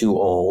he's too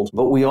old,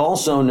 but we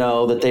also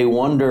know that they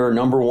wonder,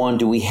 number one,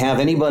 do we have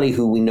anybody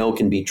who we know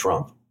can beat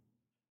Trump?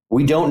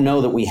 We don't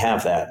know that we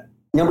have that.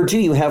 Number two,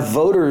 you have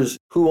voters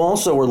who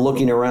also are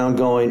looking around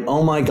going,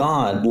 oh my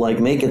God, like,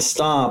 make it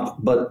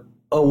stop. But,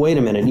 oh, wait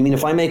a minute. You mean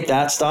if I make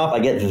that stop, I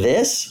get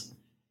this?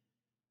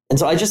 And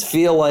so I just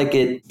feel like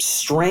it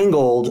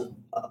strangled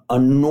a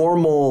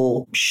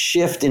normal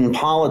shift in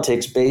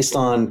politics based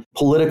on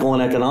political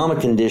and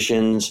economic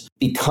conditions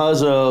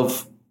because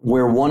of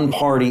where one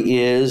party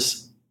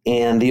is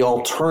and the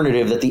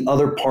alternative that the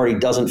other party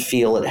doesn't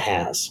feel it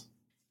has.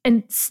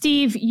 And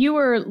Steve, you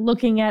were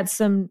looking at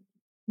some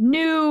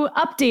new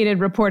updated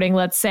reporting,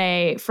 let's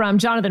say, from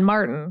Jonathan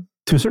Martin.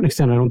 To a certain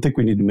extent, I don't think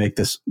we need to make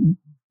this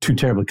too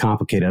terribly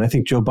complicated. I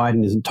think Joe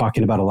Biden isn't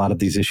talking about a lot of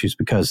these issues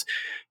because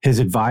his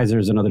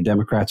advisors and other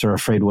Democrats are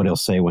afraid what he'll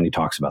say when he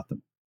talks about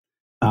them.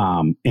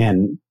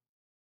 And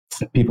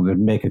people could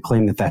make a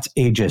claim that that's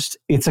ageist.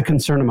 It's a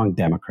concern among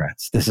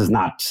Democrats. This is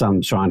not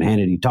some Sean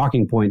Hannity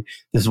talking point.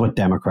 This is what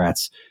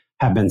Democrats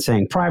have been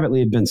saying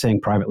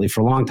privately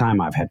for a long time.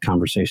 I've had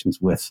conversations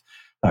with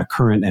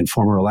current and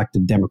former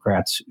elected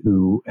Democrats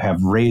who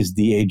have raised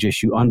the age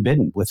issue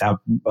unbidden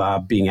without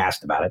being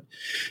asked about it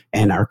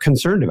and are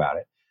concerned about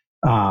it.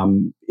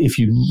 If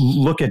you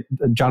look at,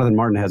 Jonathan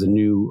Martin has a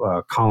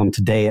new column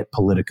today at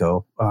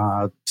Politico,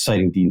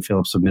 citing Dean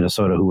Phillips of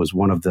Minnesota, who was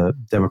one of the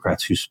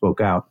Democrats who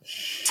spoke out.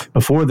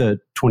 Before the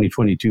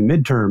 2022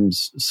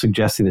 midterms,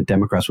 suggesting that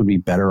Democrats would be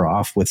better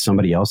off with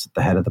somebody else at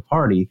the head of the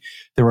party.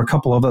 There were a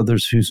couple of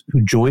others who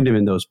joined him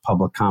in those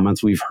public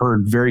comments. We've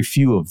heard very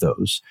few of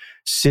those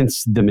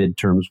since the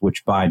midterms,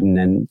 which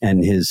Biden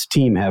and his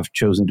team have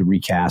chosen to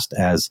recast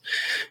as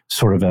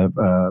sort of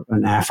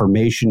an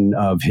affirmation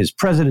of his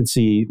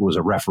presidency. It was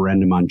a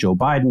referendum on Joe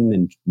Biden,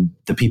 and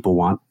the people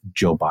want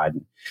Joe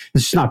Biden.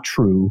 This is not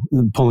true.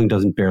 The polling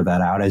doesn't bear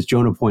that out. As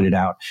Jonah pointed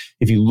out,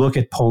 if you look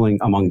at polling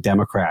among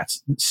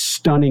Democrats,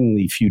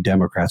 stunningly few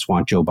Democrats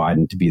want Joe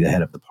Biden to be the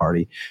head of the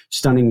party.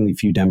 Stunningly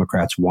few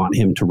Democrats want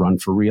him to run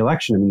for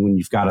re-election. I mean, when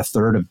you've got a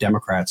third of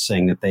Democrats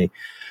saying that they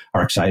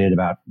are excited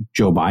about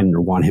Joe Biden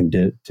or want him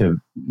to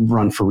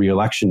run for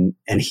re-election,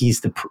 and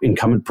he's the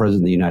incumbent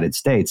president of the United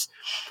States,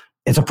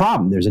 it's a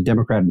problem. There's a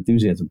Democrat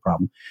enthusiasm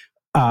problem.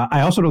 I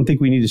also don't think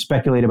we need to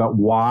speculate about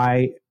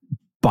why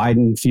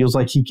Biden feels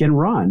like he can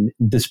run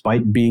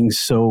despite being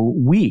so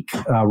weak.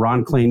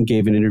 Ron Klain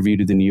gave an interview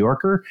to The New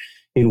Yorker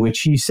in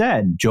which he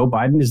said, Joe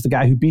Biden is the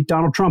guy who beat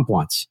Donald Trump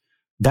once.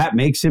 That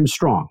makes him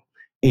strong.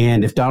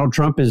 And if Donald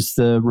Trump is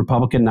the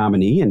Republican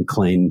nominee, and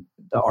Klain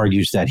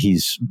argues that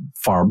he's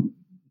far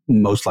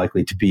most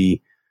likely to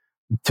be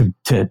to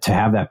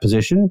have that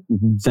position,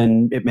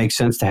 then it makes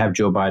sense to have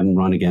Joe Biden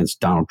run against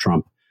Donald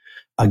Trump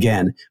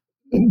again.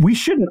 We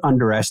shouldn't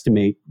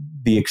underestimate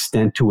the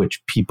extent to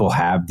which people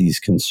have these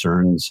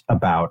concerns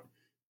about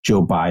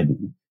Joe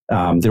Biden.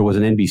 There was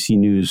an NBC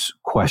News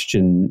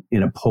question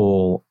in a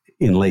poll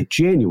in late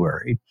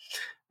January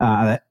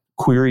that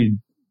queried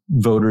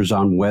voters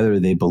on whether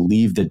they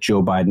believe that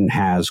Joe Biden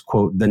has,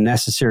 quote, the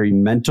necessary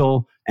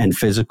mental and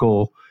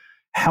physical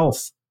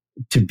health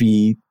to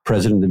be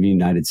president of the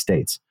United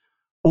States.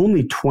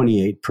 Only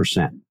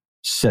 28%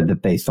 said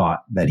that they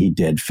thought that he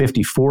did.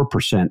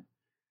 54%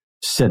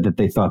 said that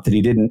they thought that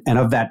he didn't. And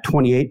of that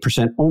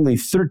 28%, only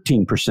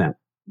 13%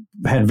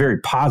 had very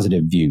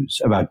positive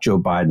views about Joe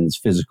Biden's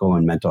physical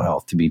and mental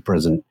health to be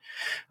president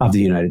of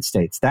the United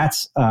States.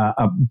 That's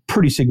a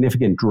pretty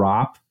significant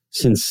drop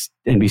since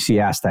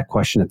NBC asked that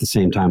question at the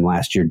same time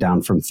last year,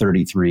 down from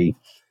 33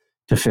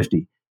 to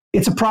 50.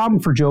 It's a problem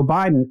for Joe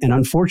Biden. And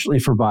unfortunately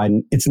for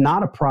Biden, it's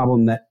not a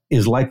problem that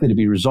is likely to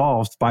be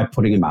resolved by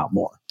putting him out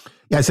more.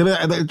 Yeah, so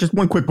just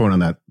one quick point on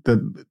that.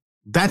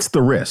 That's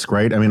the risk,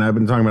 right? I mean, I've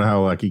been talking about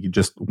how like you could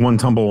just one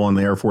tumble on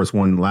the Air Force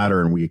One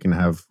ladder and we can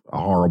have a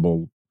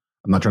horrible,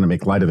 I'm not trying to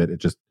make light of it.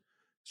 It's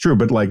true.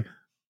 But like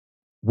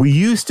we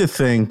used to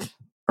think,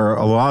 or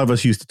a lot of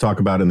us used to talk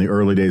about in the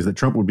early days, that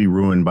Trump would be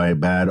ruined by a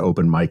bad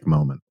open mic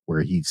moment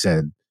where he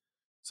said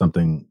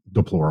something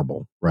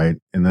deplorable, right?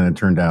 And then it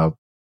turned out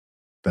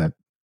that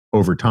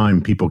over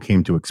time, people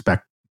came to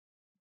expect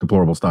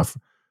deplorable stuff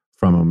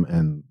from him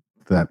and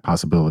that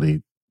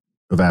possibility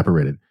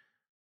evaporated.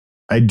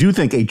 I do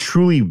think a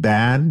truly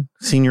bad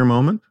senior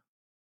moment,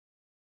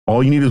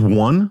 all you need is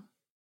one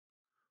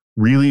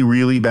really,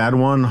 really bad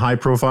one, high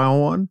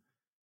profile one,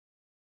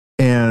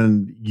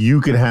 and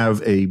you could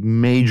have a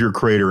major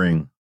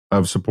cratering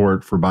of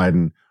support for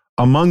Biden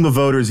among the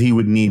voters he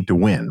would need to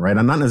win, right?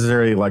 I'm not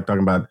necessarily like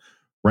talking about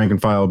rank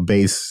and file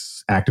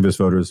base activist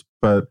voters,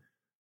 but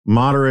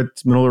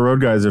moderate, middle of the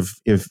road guys.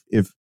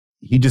 If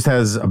he just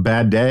has a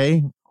bad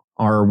day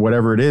or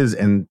whatever it is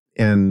and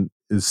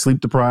is sleep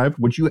deprived,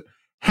 which you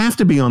have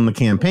to be on the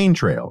campaign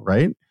trail,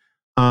 right?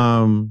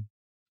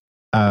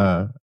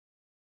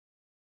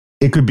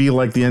 It could be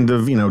like the end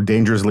of,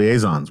 Dangerous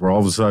Liaisons, where all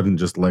of a sudden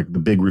just like the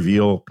big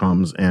reveal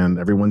comes and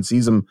everyone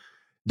sees him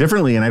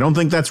differently. And I don't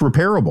think that's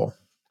repairable.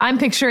 I'm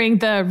picturing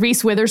the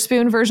Reese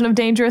Witherspoon version of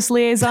Dangerous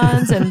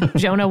Liaisons and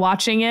Jonah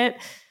watching it.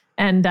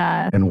 And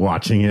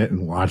watching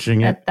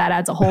it. That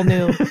adds a whole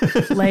new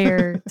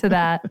layer to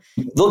that.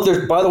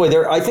 Look, by the way,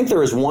 I think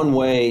there is one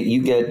way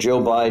you get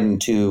Joe Biden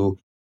to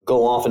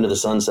go off into the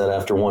sunset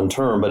after one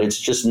term, but it's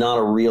just not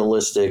a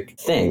realistic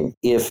thing.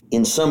 If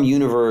in some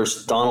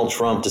universe Donald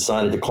Trump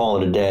decided to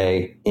call it a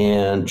day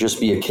and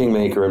just be a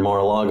kingmaker in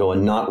Mar-a-Lago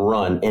and not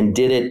run, and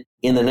did it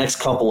in the next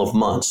couple of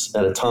months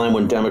at a time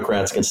when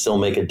Democrats can still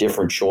make a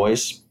different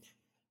choice,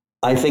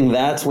 I think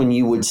that's when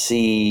you would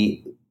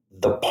see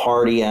the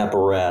party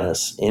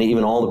apparatus and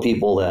even all the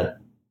people that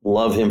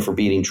love him for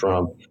beating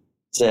Trump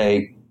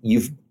say,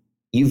 you've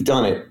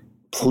done it.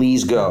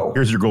 Please go.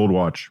 Here's your gold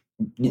watch.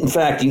 In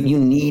fact, you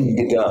need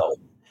to go.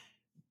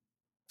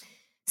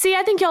 See,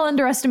 I think y'all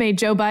underestimate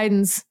Joe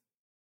Biden's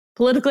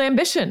political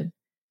ambition.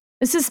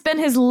 This has been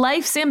his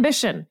life's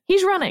ambition.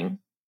 He's running.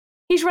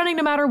 He's running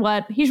no matter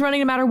what. He's running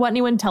no matter what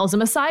anyone tells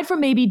him, aside from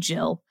maybe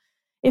Jill.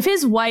 If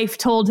his wife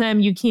told him,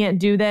 you can't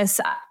do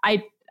this,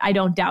 I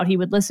don't doubt he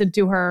would listen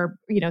to her,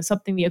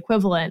 something the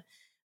equivalent.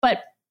 But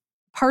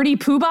party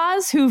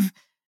poobahs who've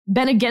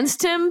been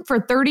against him for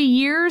 30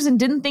 years and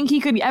didn't think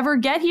he could ever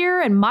get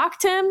here and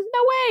mocked him,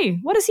 no way.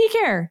 What does he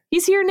care?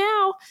 He's here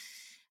now.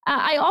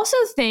 I also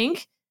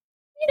think,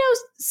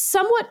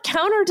 somewhat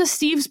counter to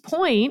Steve's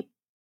point,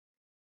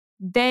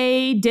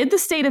 they did the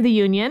State of the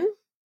Union.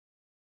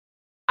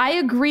 I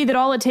agree that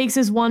all it takes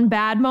is one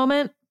bad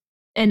moment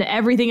and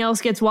everything else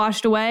gets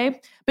washed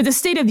away. But the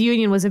State of the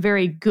Union was a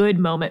very good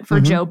moment for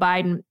Joe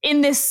Biden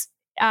in this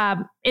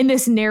in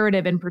this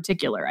narrative in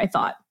particular, I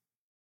thought.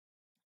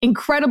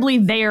 Incredibly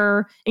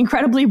there,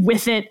 incredibly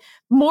with it,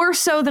 more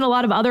so than a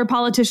lot of other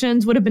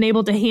politicians would have been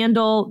able to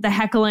handle the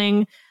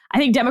heckling. I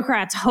think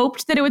Democrats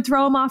hoped that it would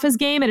throw him off his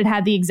game, and it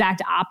had the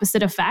exact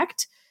opposite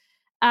effect.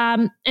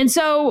 And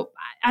so,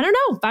 I don't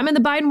know, if I'm in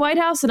the Biden White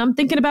House and I'm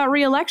thinking about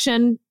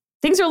re-election,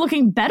 things are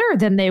looking better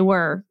than they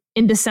were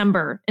in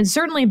December, and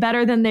certainly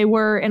better than they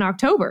were in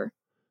October.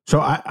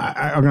 So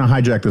I'm going to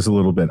hijack this a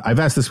little bit. I've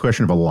asked this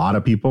question of a lot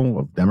of people,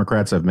 of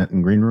Democrats I've met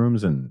in green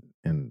rooms and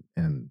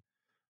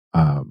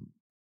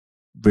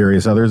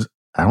various others.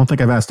 I don't think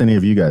I've asked any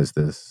of you guys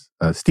this.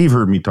 Steve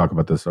heard me talk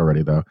about this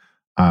already, though.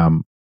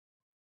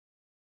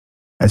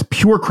 As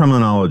pure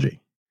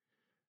criminology,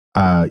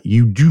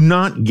 you do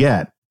not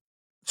get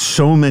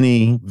so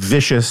many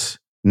vicious,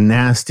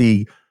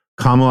 nasty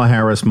Kamala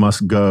Harris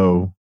must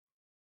go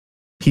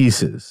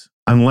pieces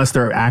unless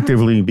they're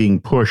actively being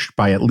pushed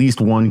by at least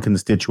one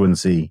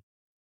constituency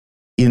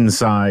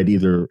inside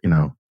either,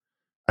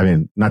 I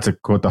mean, not to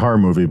quote the horror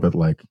movie, but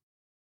like,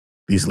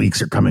 these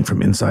leaks are coming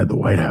from inside the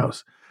White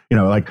House.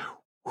 Like,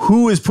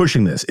 who is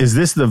pushing this? Is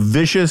this the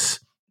vicious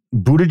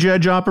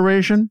Buttigieg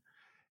operation?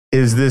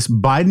 Is this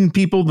Biden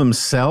people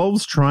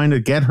themselves trying to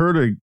get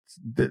her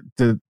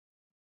to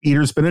eat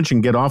her spinach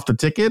and get off the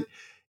ticket?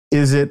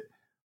 Is it,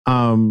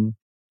 well,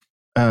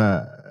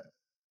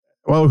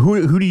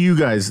 who do you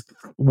guys,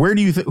 who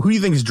do you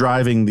think is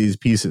driving these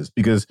pieces?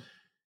 Because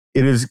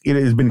it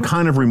has been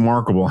kind of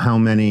remarkable how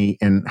many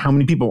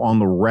people on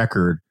the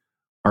record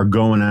are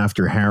going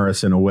after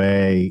Harris in a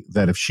way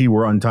that if she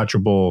were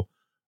untouchable,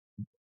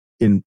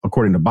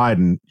 according to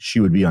Biden,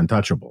 she would be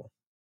untouchable.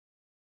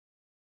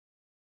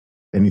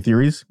 Any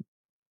theories?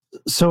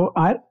 So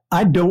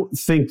I don't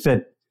think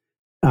that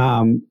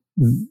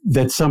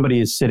that somebody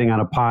is sitting on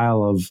a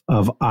pile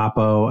of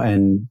Oppo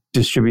and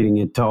distributing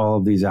it to all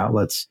of these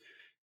outlets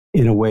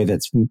in a way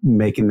that's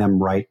making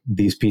them write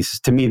these pieces.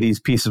 To me, these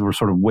pieces were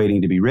sort of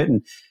waiting to be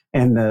written.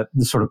 And the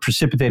sort of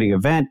precipitating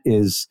event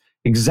is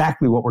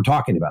exactly what we're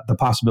talking about. The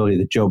possibility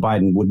that Joe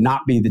Biden would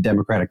not be the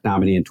Democratic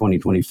nominee in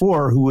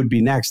 2024. Who would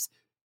be next?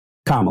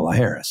 Kamala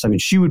Harris. I mean,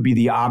 she would be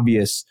the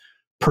obvious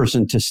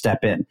person to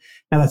step in.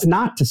 Now, that's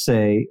not to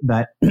say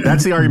that...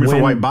 That's the argument for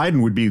why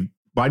Biden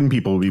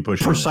people would be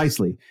pushing.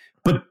 Precisely.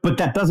 But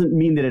that doesn't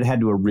mean that it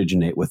had to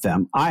originate with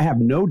them. I have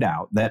no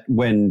doubt that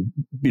when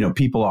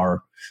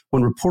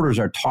reporters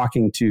are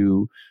talking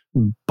to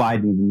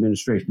Biden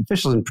administration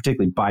officials, and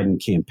particularly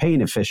Biden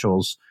campaign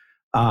officials,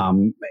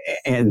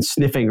 and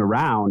sniffing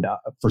around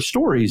for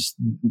stories,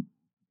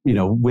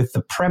 with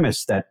the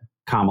premise that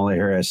Kamala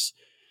Harris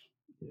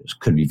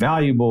could be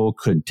valuable,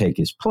 could take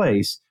his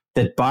place,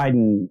 that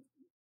Biden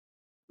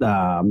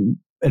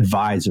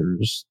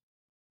advisors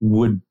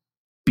would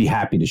be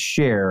happy to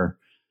share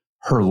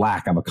her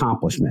lack of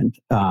accomplishment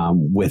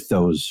with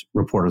those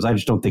reporters. I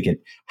just don't think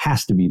it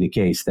has to be the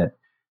case that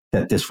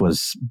this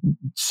was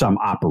some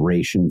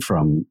operation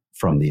from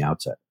the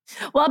outset.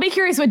 Well, I'll be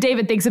curious what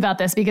David thinks about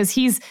this, because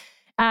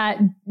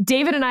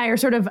David and I are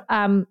sort of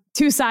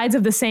two sides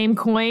of the same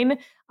coin.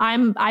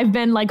 I've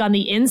been like on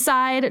the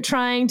inside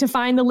trying to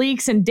find the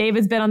leaks, and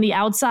David's been on the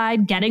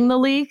outside getting the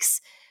leaks.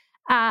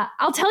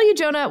 I'll tell you,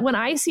 Jonah, when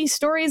I see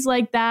stories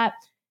like that,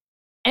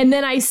 and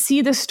then I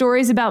see the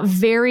stories about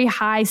very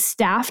high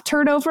staff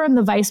turnover in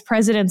the vice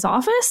president's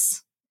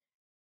office,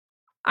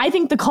 I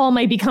think the call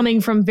might be coming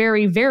from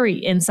very,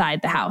 very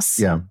inside the house,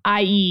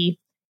 i.e.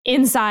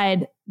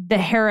 inside the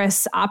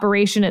Harris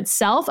operation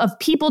itself, of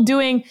people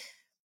doing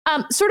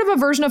sort of a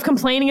version of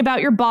complaining about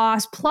your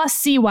boss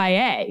plus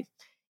CYA.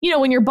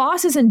 When your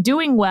boss isn't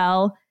doing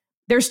well,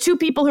 there's two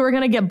people who are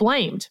going to get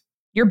blamed,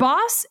 your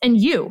boss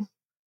and you.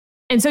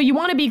 And so you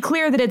want to be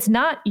clear that it's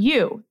not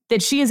you,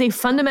 that she is a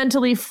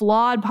fundamentally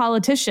flawed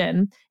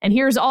politician. And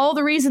here's all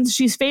the reasons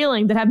she's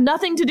failing that have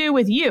nothing to do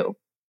with you.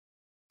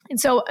 And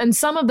so in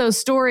some of those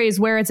stories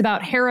where it's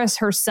about Harris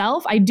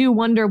herself, I do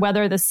wonder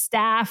whether the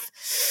staff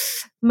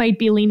might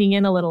be leaning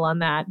in a little on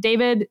that.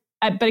 David,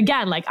 but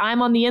again, like,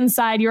 I'm on the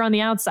inside, you're on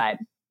the outside.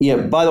 Yeah,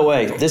 by the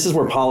way, this is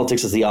where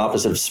politics is the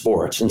opposite of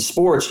sports. In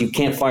sports, you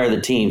can't fire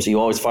the team, so you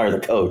always fire the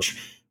coach,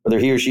 whether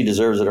he or she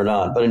deserves it or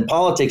not. But in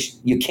politics,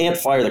 you can't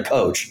fire the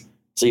coach,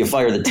 so you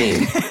fire the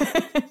team.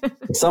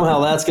 Somehow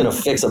that's going to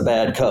fix a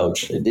bad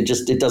coach.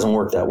 It doesn't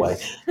work that way.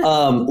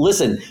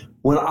 Listen,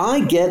 when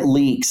I get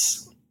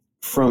leaks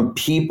from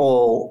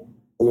people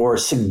or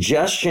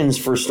suggestions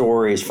for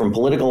stories from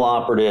political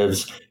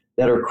operatives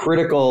that are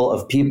critical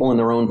of people in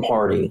their own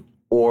party,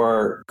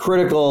 or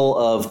critical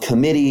of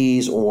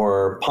committees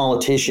or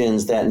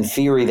politicians that in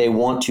theory they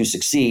want to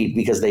succeed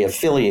because they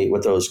affiliate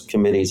with those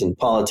committees and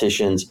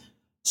politicians,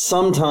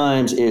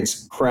 sometimes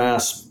it's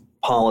crass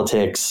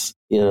politics.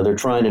 They're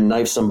trying to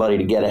knife somebody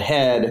to get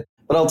ahead.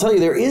 But I'll tell you,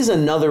 there is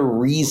another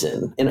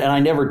reason, and I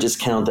never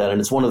discount that.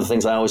 And it's one of the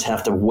things I always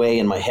have to weigh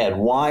in my head.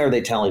 Why are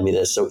they telling me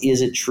this? So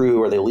is it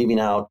true? Are they leaving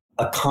out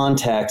a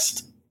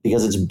context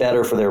because it's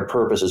better for their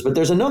purposes? But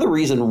there's another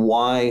reason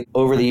why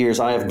over the years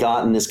I have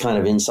gotten this kind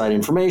of inside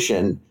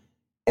information.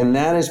 And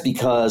that is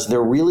because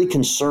they're really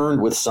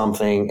concerned with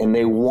something and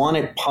they want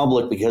it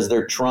public because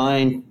they're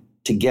trying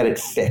to get it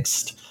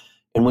fixed.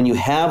 And when you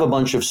have a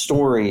bunch of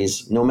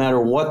stories, no matter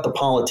what the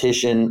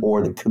politician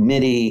or the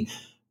committee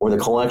or the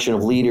collection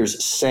of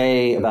leaders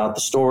say about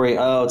the story,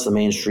 oh, it's the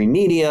mainstream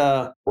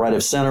media, right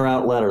of center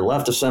outlet or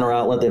left of center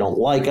outlet, they don't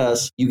like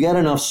us. You get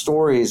enough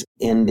stories,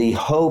 and the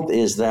hope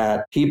is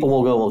that people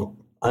will go, well,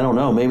 I don't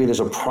know, maybe there's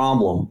a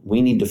problem.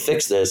 We need to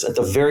fix this at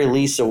the very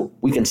least so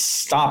we can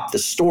stop the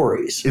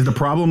stories. Is the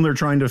problem they're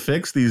trying to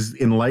fix these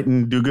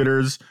enlightened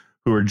do-gooders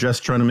who are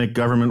just trying to make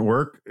government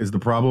work? Is the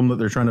problem that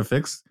they're trying to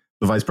fix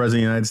the Vice President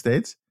of the United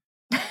States?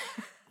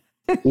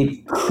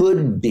 It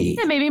could be.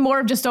 Yeah, maybe more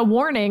of just a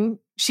warning.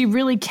 She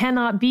really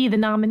cannot be the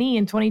nominee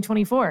in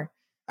 2024.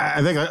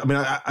 I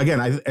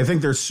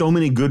think there's so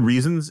many good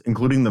reasons,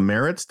 including the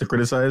merits, to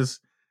criticize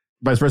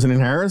Vice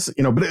President Harris.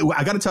 But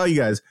I got to tell you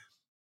guys,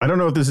 I don't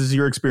know if this is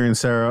your experience,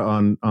 Sarah,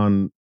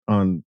 on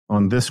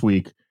this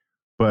week,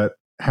 but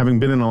having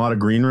been in a lot of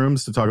green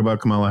rooms to talk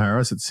about Kamala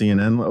Harris at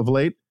CNN of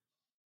late,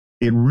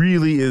 it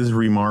really is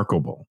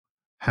remarkable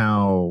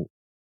how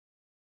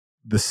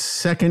the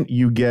second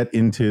you get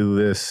into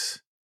this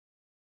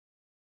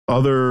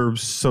other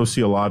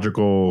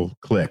sociological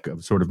clique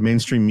of sort of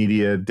mainstream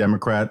media,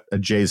 Democrat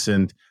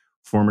adjacent,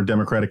 former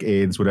Democratic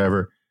aides,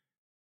 whatever,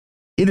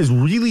 it is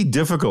really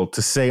difficult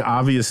to say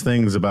obvious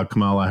things about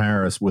Kamala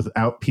Harris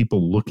without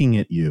people looking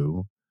at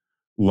you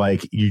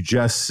like you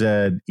just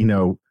said,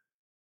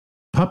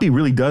 puppy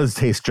really does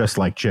taste just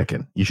like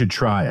chicken. You should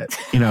try it.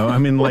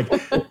 Like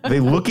they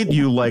look at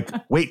you like,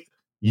 wait,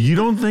 you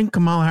don't think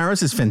Kamala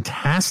Harris is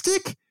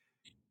fantastic?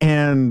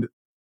 And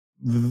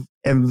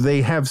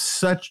they have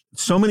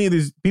so many of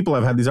these people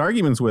I've had these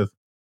arguments with.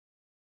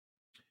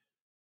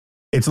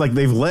 It's like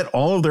they've let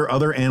all of their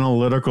other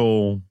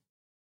analytical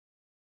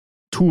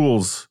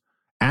tools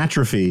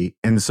atrophy,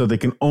 and so they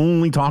can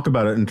only talk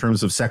about it in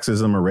terms of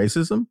sexism or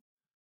racism.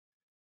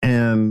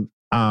 And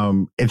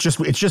it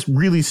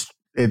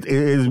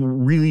is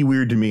really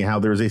weird to me how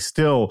there's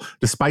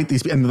despite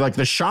these, and like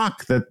the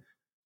shock that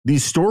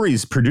these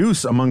stories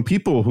produce among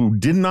people who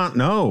did not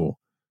know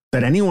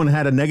that anyone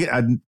had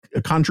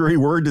a contrary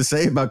word to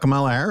say about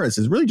Kamala Harris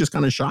is really just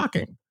kind of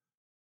shocking.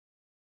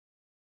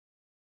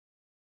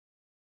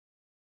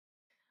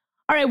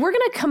 All right, we're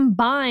going to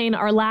combine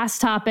our last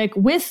topic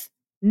with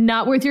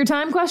not worth your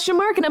time ?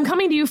 And I'm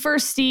coming to you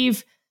first,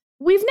 Steve.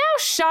 We've now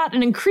shot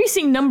an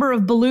increasing number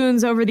of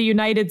balloons over the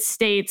United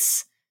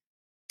States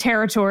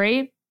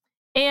territory.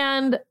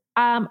 And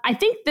I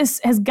think this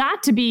has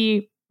got to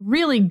be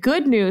really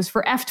good news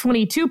for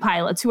F-22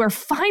 pilots who are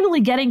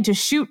finally getting to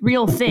shoot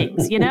real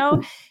things,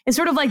 It's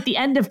sort of like the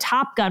end of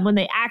Top Gun when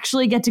they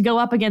actually get to go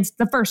up against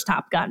the first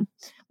Top Gun,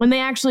 when they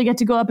actually get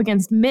to go up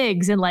against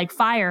MiGs and like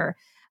fire.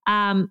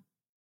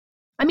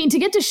 To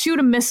get to shoot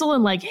a missile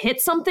and like hit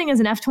something as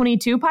an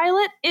F-22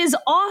 pilot is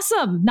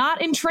awesome.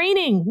 Not in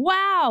training.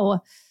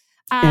 Wow.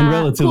 And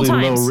relatively cool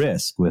low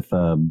risk with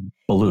a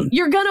balloon.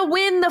 You're going to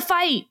win the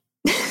fight.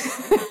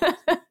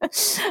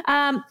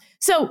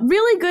 So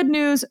really good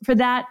news for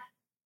that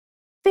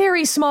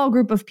very small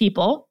group of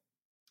people.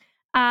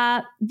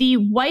 The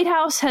White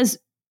House has,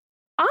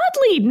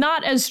 oddly,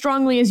 not as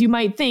strongly as you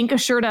might think,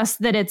 assured us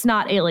that it's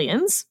not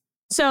aliens.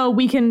 So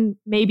we can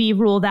maybe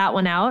rule that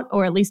one out,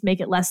 or at least make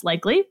it less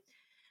likely.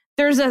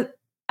 There's a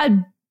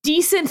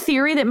decent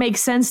theory that makes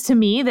sense to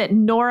me that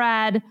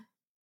NORAD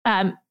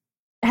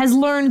has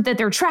learned that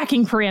their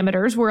tracking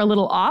parameters were a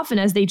little off. And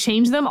as they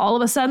change them, all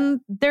of a sudden,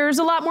 there's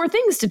a lot more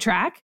things to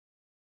track.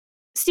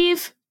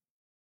 Steve,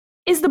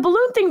 is the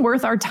balloon thing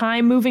worth our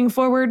time moving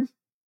forward?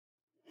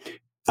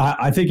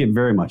 I think it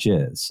very much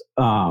is.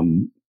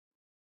 And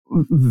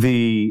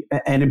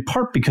in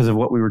part because of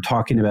what we were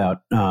talking about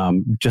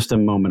just a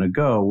moment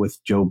ago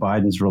with Joe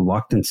Biden's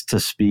reluctance to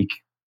speak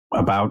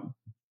about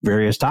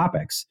various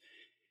topics.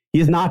 He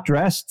has not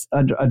addressed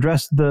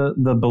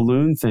the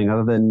balloon thing,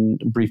 other than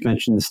a brief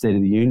mention in the State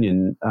of the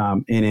Union,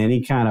 in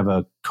any kind of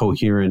a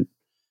coherent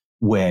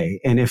way.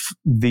 And if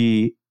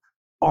the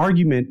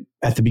argument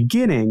at the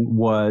beginning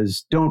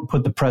was, don't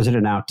put the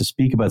president out to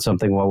speak about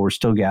something while we're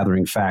still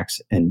gathering facts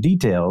and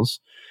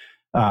details,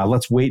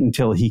 let's wait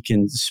until he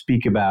can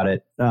speak about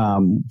it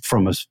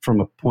from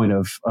a point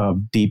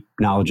of deep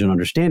knowledge and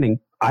understanding,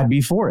 I'd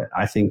be for it.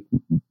 I think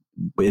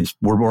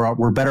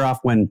we're better off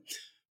when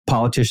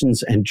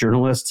politicians and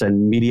journalists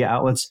and media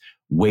outlets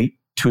wait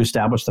to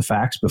establish the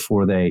facts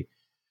before they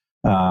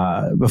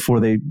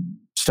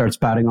start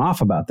spouting off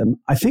about them.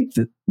 I think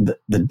that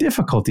the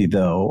difficulty,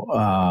 though,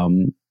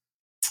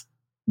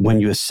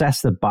 when you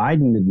assess the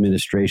Biden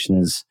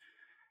administration's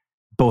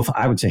both,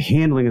 I would say,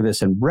 handling of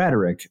this and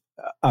rhetoric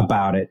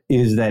about it,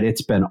 is that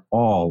it's been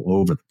all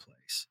over the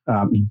place,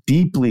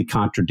 deeply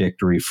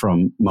contradictory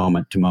from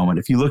moment to moment.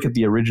 If you look at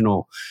the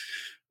original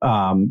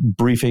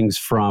briefings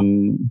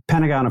from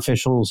Pentagon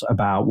officials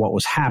about what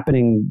was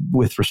happening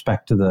with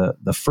respect to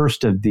the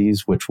first of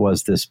these, which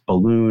was this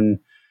balloon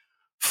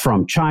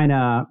from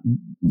China,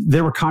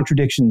 there were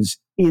contradictions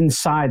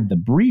inside the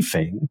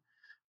briefing.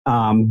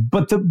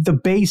 But the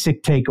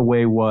basic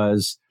takeaway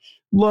was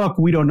look,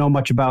 we don't know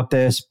much about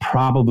this,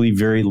 probably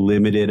very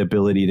limited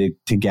ability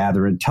to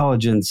gather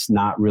intelligence,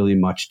 not really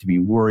much to be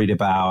worried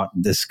about.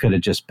 This could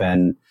have just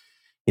been,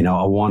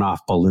 a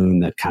one-off balloon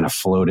that kind of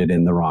floated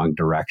in the wrong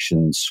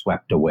direction,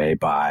 swept away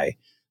by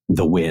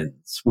the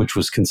winds, which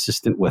was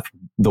consistent with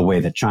the way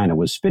that China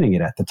was spinning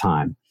it at the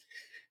time.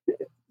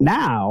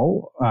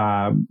 Now,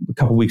 a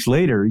couple weeks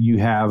later, you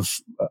have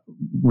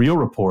real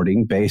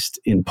reporting based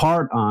in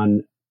part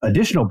on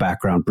additional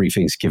background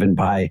briefings given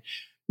by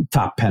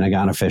top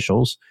Pentagon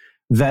officials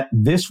that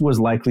this was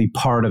likely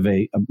part of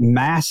a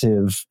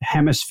massive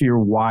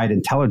hemisphere-wide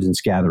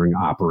intelligence gathering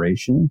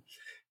operation,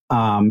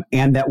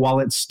 and that while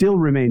it still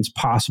remains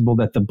possible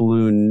that the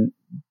balloon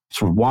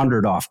sort of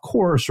wandered off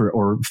course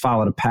or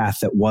followed a path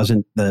that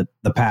wasn't the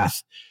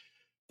path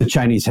the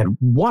Chinese had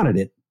wanted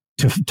it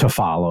to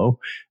follow,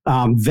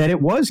 that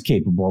it was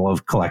capable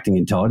of collecting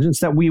intelligence,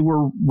 that we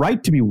were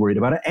right to be worried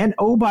about it. And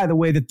oh, by the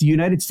way, that the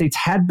United States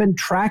had been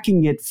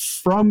tracking it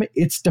from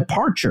its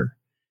departure.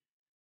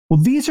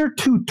 Well, these are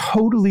two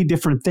totally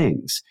different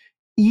things.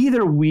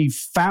 Either we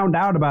found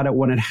out about it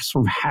when it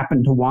sort of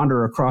happened to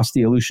wander across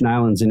the Aleutian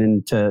Islands and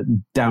into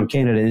down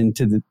Canada and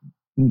into the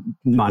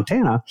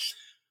Montana,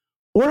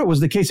 or it was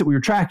the case that we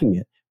were tracking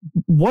it.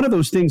 One of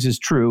those things is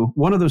true.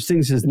 One of those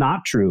things is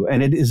not true.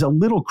 And it is a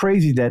little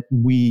crazy that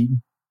we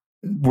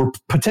were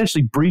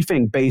potentially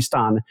briefing based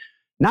on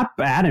not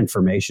bad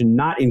information,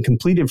 not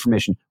incomplete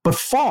information, but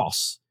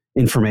false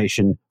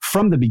information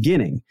from the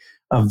beginning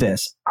of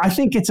this. I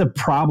think it's a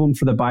problem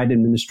for the Biden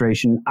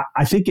administration.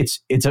 I think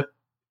it's a,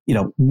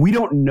 we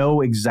don't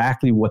know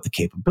exactly what the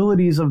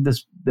capabilities of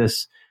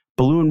this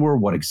balloon were,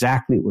 what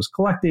exactly it was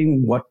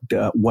collecting,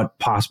 what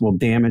possible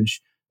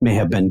damage may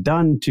have been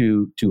done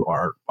to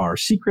our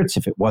secrets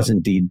if it was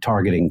indeed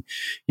targeting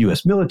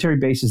U.S. military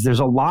bases. There's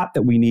a lot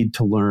that we need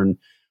to learn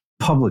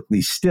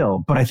publicly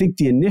still. But I think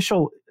the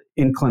initial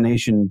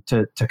inclination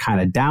to kind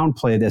of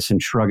downplay this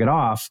and shrug it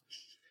off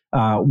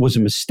was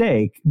a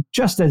mistake,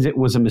 just as it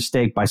was a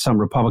mistake by some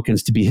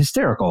Republicans to be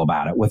hysterical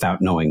about it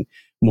without knowing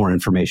more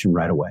information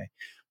right away.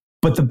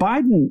 But the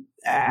Biden,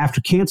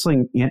 after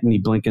canceling Antony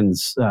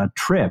Blinken's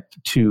trip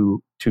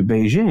to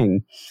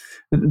Beijing,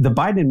 the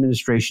Biden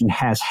administration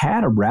has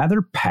had a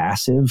rather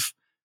passive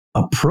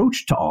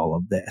approach to all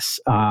of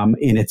this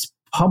in its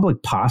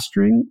public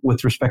posturing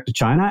with respect to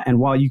China. And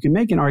while you can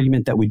make an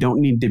argument that we don't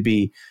need to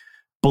be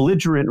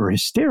belligerent or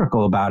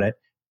hysterical about it,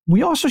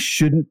 we also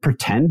shouldn't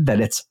pretend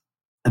that it's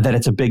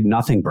a big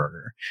nothing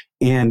burger.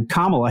 And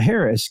Kamala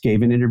Harris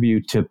gave an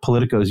interview to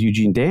Politico's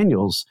Eugene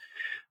Daniels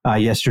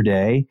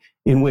yesterday,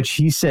 in which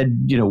he said,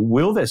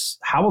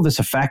 how will this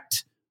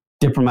affect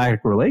diplomatic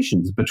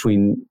relations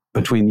between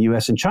the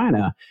U.S. and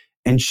China?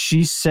 And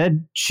she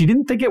said she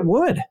didn't think it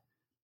would.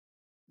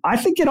 I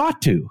think it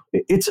ought to.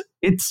 It's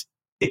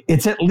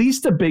at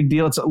least a big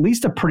deal. It's at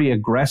least a pretty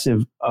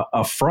aggressive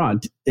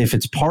affront if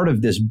it's part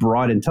of this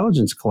broad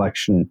intelligence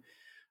collection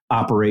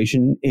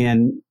operation,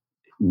 and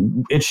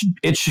it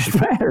should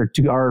matter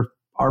to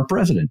our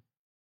president.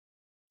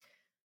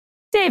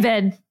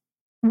 David,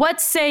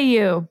 what say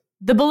you?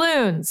 The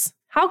balloons.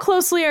 How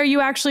closely are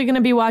you actually going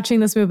to be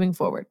watching this moving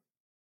forward?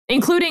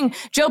 Including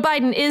Joe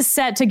Biden is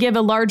set to give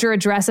a larger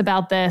address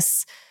about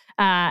this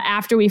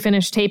after we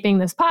finish taping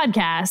this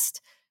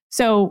podcast.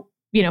 So,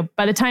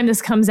 by the time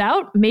this comes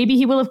out, maybe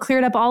he will have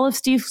cleared up all of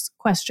Steve's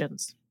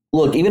questions.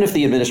 Look, even if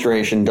the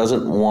administration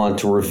doesn't want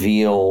to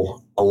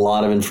reveal a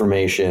lot of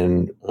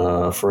information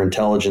for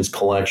intelligence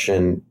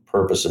collection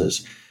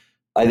purposes,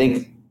 I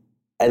think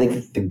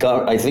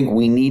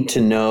we need to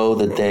know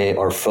that they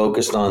are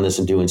focused on this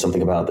and doing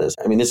something about this.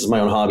 I mean, this is my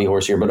own hobby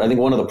horse here, but I think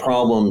one of the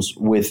problems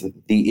with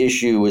the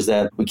issue is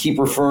that we keep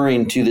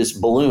referring to this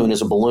balloon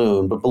as a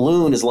balloon, but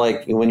balloon is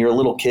like when you're a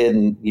little kid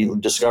and you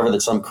discover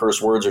that some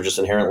curse words are just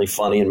inherently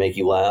funny and make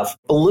you laugh.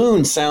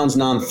 Balloon sounds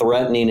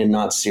non-threatening and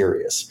not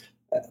serious.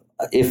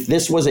 If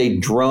this was a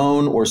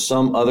drone or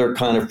some other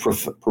kind of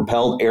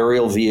propelled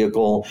aerial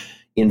vehicle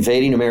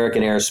invading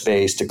American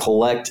airspace to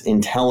collect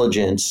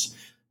intelligence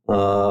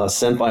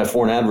sent by a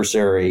foreign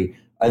adversary,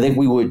 I think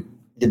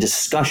the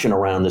discussion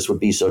around this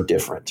would be so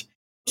different.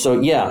 So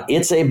yeah,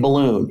 it's a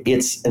balloon.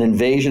 It's an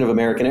invasion of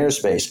American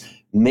airspace.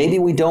 Maybe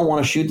we don't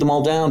want to shoot them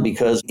all down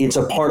because it's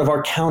a part of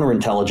our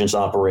counterintelligence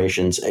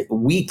operations.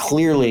 We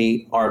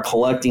clearly are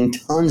collecting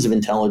tons of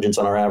intelligence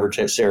on our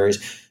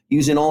adversaries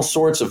using all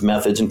sorts of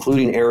methods,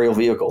 including aerial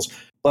vehicles.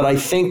 But I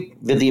think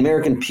that the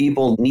American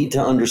people need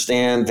to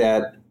understand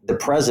that the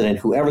president,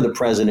 whoever the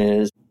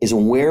president is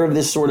aware of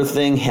this sort of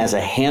thing, has a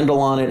handle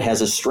on it,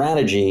 has a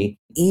strategy,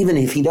 even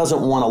if he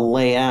doesn't want to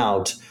lay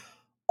out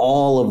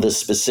all of the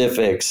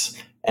specifics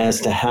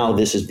as to how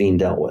this is being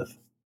dealt with.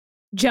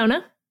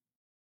 Jonah?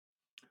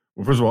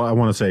 Well, first of all, I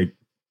want to say,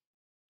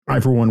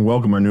 I, for one,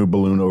 welcome our new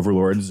balloon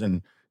overlords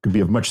and could be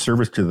of much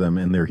service to them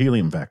in their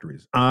helium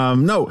factories.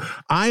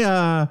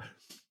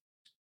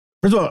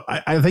 First of all,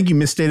 I think you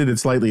misstated it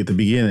slightly at the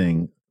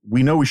beginning.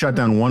 We know we shot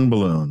down one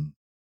balloon.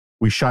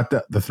 We shot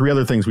the three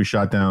other things we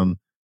shot down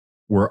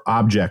were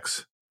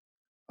objects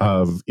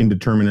of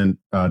indeterminate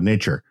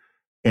nature.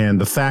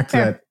 And the fact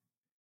that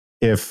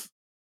if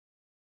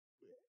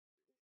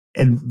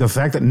and the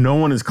fact that no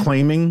one is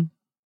claiming,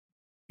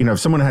 if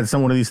someone had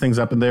one of these things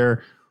up in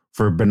there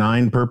for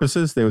benign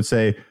purposes, they would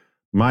say,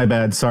 my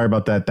bad, sorry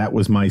about that. That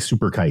was my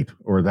super kite,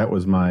 or that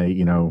was my,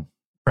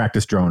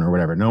 practice drone or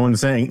whatever. No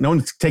one's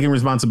taking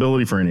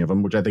responsibility for any of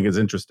them, which I think is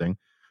interesting.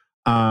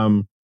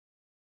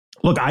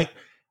 Look,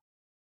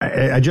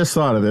 I just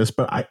thought of this,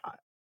 but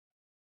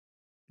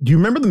do you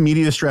remember the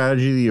media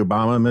strategy the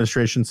Obama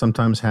administration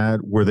sometimes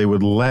had where they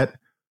would let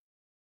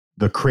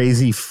the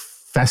crazy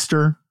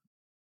fester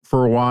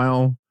for a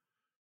while?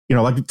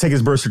 Like take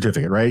his birth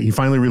certificate, right? He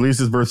finally released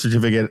his birth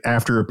certificate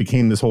after it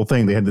became this whole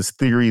thing. They had this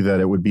theory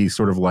that it would be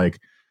sort of like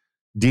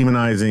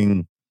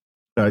demonizing,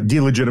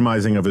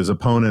 delegitimizing of his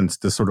opponents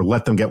to sort of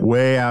let them get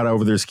way out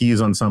over their skis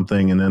on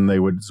something, and then they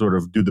would sort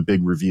of do the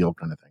big reveal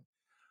kind of thing.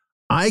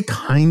 I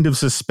kind of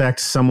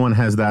suspect someone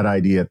has that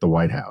idea at the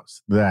White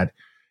House, that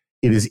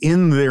it is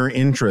in their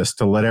interest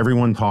to let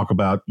everyone talk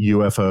about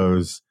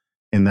UFOs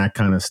and that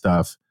kind of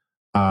stuff.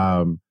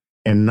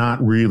 And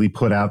not really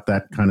put out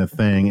that kind of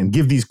thing and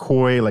give these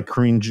coy, like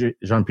Karine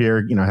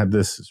Jean-Pierre, had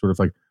this sort of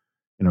like,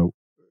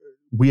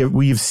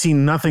 we've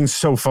seen nothing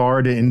so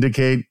far to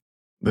indicate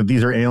that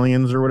these are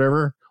aliens or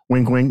whatever.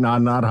 Wink, wink,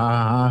 nod, nod, ha,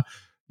 ha,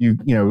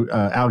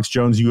 ha. Alex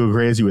Jones, you go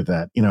crazy with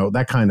that,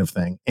 that kind of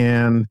thing.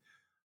 And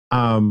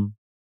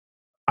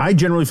I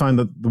generally find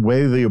that the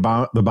way the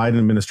Biden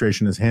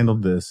administration has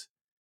handled this,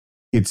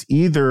 it's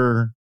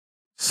either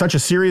such a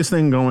serious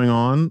thing going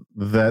on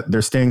that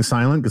they're staying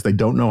silent because they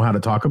don't know how to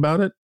talk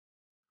about it,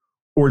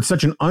 or it's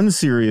such an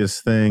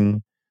unserious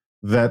thing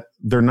that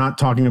they're not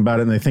talking about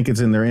it and they think it's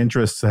in their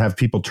interest to have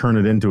people turn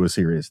it into a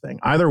serious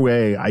thing. Either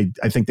way, I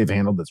think they've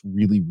handled this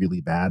really,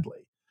 really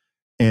badly.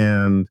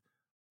 And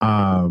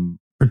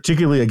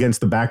particularly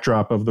against the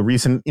backdrop of the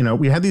recent,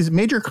 we had these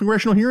major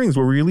congressional hearings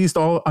where we released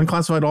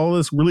unclassified all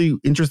this really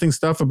interesting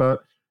stuff about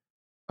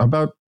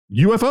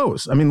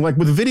UFOs. I mean, like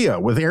with video,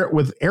 with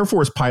Air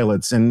Force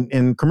pilots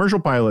and commercial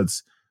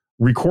pilots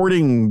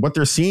recording what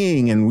they're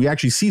seeing. And we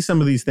actually see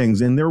some of these things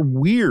and they're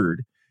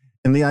weird.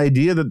 And the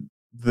idea that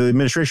the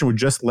administration would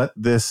just let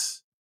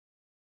this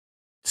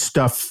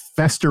stuff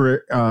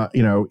fester,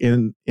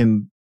 in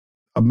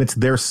amidst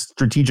their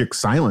strategic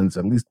silence,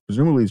 at least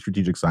presumably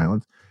strategic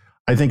silence,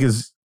 I think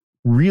is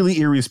really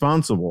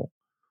irresponsible.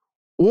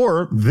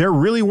 Or they're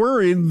really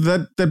worried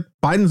that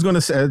Biden's going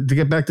to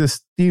get back to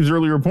Steve's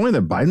earlier point,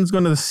 that Biden's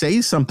going to say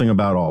something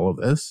about all of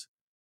this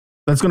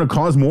that's going to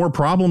cause more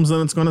problems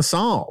than it's going to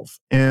solve.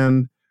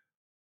 And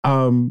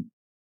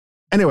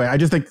anyway, I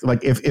just think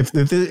like if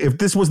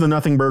this was the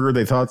nothing burger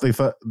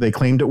they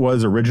claimed it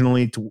was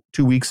originally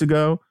 2 weeks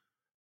ago,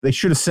 they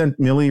should have sent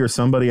Milley or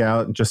somebody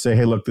out and just say,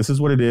 hey, look, this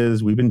is what it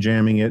is. We've been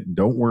jamming it.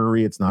 Don't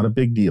worry. It's not a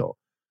big deal.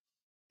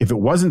 If it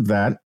wasn't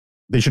that,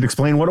 they should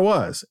explain what it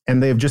was.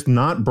 And they've just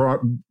not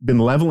been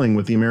leveling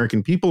with the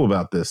American people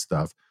about this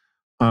stuff.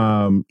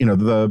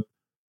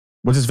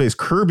 What's his face,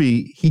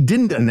 Kirby, he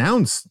didn't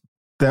announce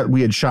that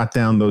we had shot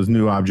down those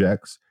new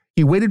objects.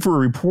 He waited for a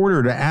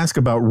reporter to ask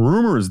about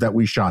rumors that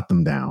we shot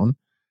them down.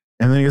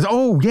 And then he goes,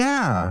 oh,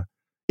 yeah,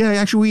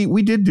 actually,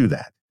 we did do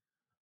that.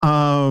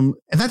 And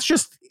that's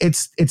just,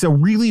 it's a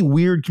really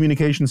weird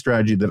communication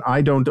strategy that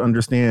I don't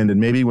understand. And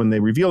maybe when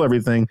they reveal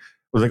everything, it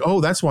was like, oh,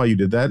 that's why you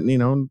did that.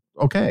 And,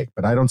 okay,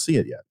 but I don't see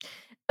it yet.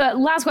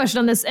 Last question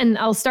on this, and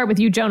I'll start with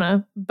you,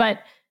 Jonah, but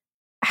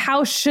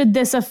how should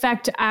this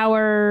affect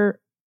our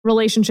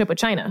relationship with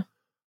China?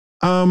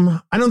 I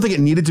don't think it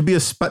needed to be a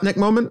Sputnik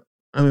moment.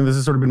 I mean, this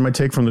has sort of been my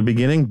take from the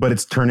beginning, but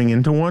it's turning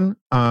into one.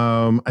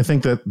 I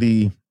think that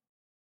the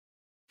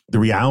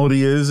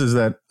reality is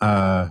that,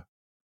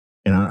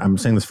 and I'm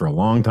saying this for a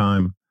long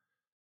time,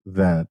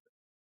 that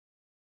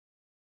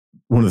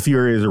one of the few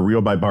areas of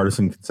real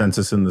bipartisan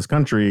consensus in this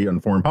country on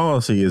foreign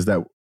policy is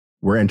that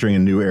we're entering a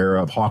new era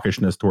of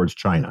hawkishness towards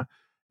China.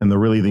 And the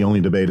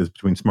only debate is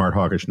between smart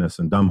hawkishness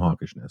and dumb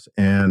hawkishness.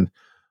 And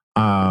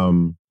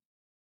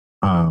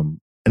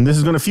this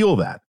is going to fuel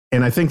that.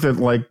 And I think that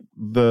like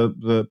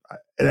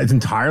it's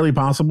entirely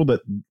possible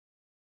that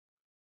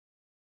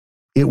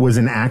it was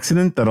an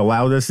accident that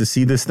allowed us to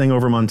see this thing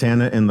over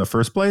Montana in the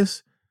first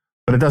place,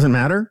 but it doesn't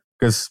matter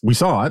because we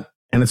saw it.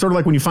 And it's sort of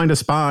like when you find a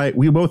spy,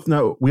 we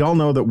all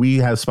know that we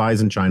have spies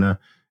in China,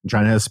 and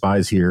China has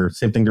spies here.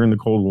 Same thing during the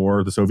Cold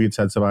War. The Soviets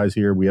had spies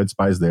here. We had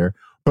spies there.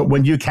 But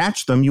when you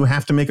catch them, you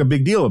have to make a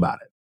big deal about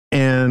it.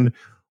 And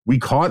we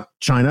caught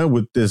China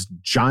with this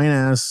giant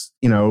ass,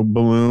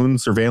 balloon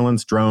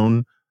surveillance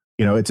drone.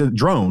 It's a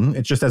drone.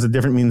 It just has a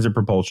different means of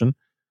propulsion.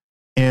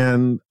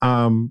 And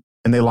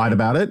they lied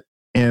about it.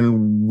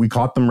 And we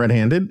caught them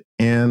red-handed.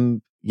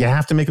 And you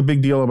have to make a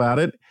big deal about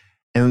it.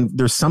 And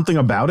there's something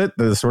about it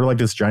that is sort of like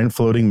this giant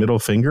floating middle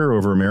finger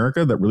over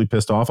America that really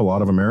pissed off a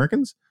lot of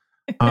Americans.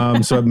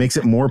 So it makes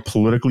it more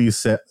politically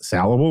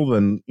salable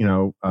than,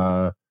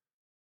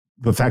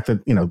 the fact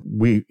that,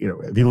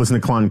 if you listen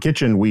to Klon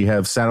Kitchen, we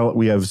have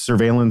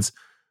surveillance,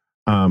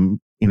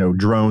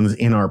 drones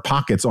in our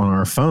pockets on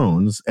our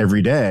phones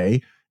every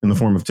day in the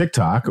form of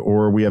TikTok,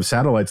 or we have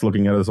satellites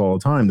looking at us all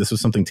the time. This is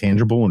something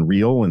tangible and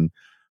real and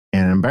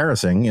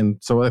embarrassing. And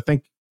so I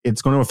think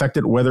it's going to affect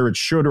it whether it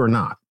should or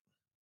not.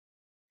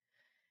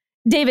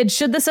 David,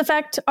 should this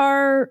affect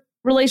our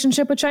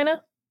relationship with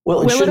China?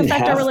 Well, Will it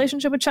affect our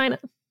relationship with China?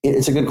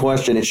 It's a good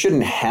question. It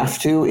shouldn't have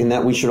to, in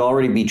that we should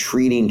already be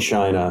treating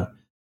China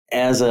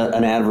as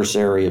an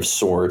adversary of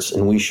sorts,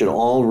 and we should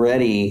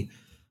already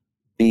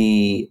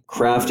be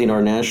crafting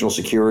our national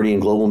security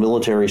and global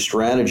military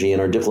strategy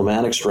and our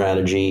diplomatic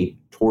strategy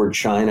toward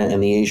China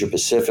and the Asia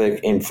Pacific,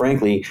 and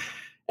frankly,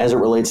 as it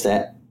relates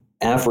to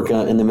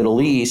Africa and the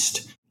Middle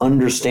East,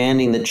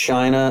 understanding that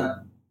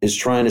China is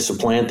trying to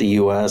supplant the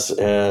U.S.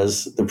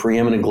 as the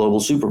preeminent global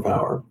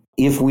superpower.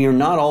 If we are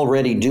not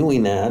already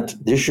doing that,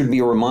 this should be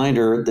a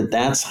reminder that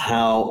that's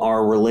how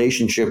our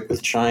relationship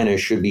with China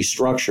should be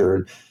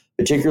structured,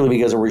 particularly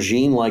because a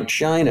regime like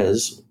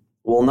China's,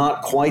 while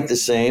not quite the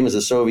same as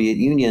the Soviet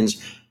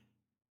Union's,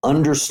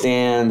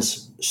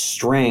 understands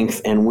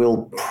strength and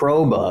will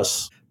probe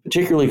us,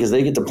 particularly because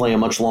they get to play a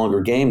much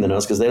longer game than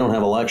us because they don't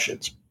have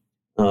elections.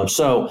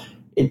 So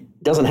it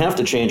doesn't have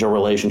to change our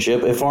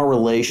relationship if our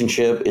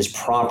relationship is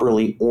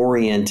properly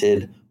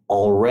oriented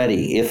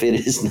already. If it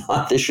is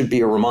not, this should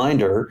be a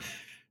reminder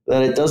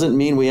that it doesn't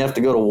mean we have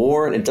to go to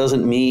war, and it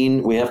doesn't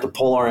mean we have to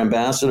pull our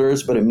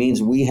ambassadors, but it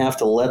means we have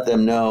to let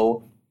them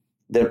know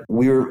that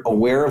we're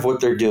aware of what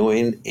they're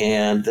doing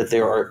and that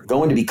there are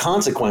going to be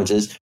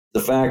consequences. The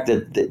fact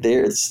that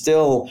there's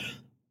still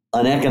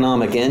an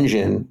economic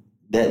engine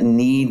that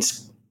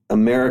needs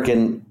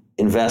American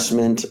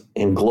investment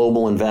and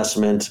global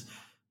investment,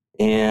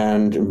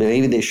 and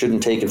maybe they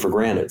shouldn't take it for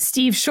granted.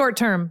 Steve, short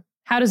term,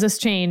 how does this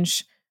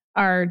change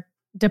our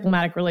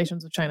diplomatic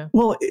relations with China?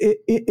 Well,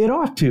 it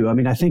ought to. I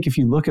mean, I think if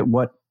you look at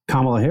what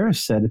Kamala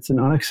Harris said, it's an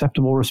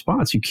unacceptable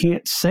response. You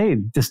can't say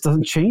this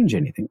doesn't change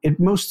anything. It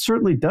most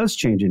certainly does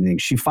change anything.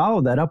 She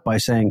followed that up by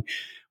saying,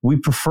 we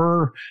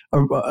prefer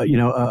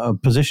a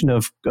position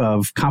of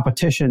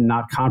competition,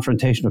 not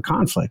confrontation or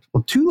conflict.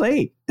 Well, too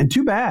late and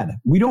too bad.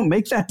 We don't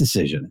make that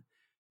decision.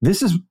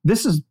 This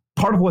is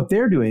part of what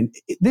they're doing.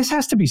 This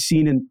has to be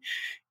seen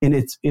in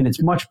its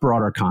much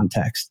broader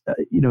context.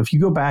 If you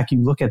go back,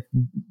 you look at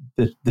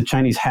the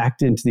Chinese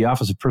hacked into the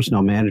Office of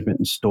Personnel Management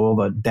and stole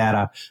the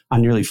data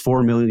on nearly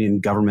 4 million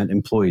government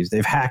employees.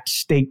 They've hacked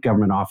state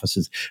government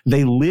offices.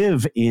 They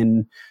live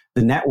in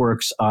the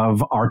networks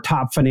of our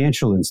top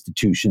financial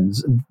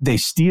institutions. They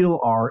steal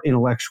our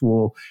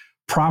intellectual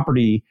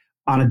property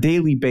on a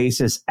daily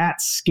basis at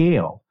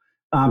scale.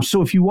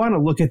 So if you want to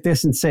look at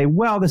this and say,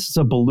 well, this is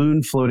a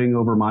balloon floating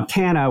over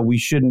Montana, we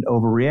shouldn't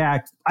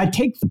overreact, I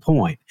take the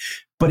point.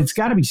 But it's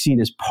got to be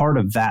seen as part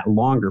of that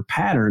longer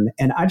pattern.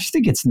 And I just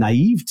think it's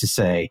naive to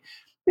say,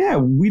 yeah,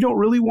 we don't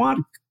really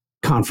want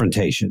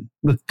confrontation.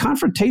 The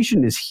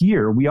confrontation is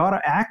here. We ought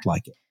to act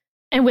like it.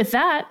 And with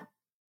that,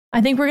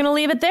 I think we're going to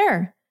leave it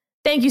there.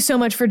 Thank you so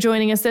much for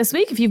joining us this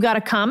week. If you've got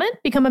a comment,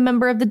 become a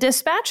member of the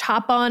Dispatch,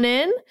 hop on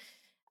in.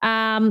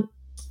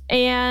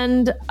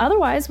 And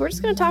otherwise, we're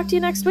just going to talk to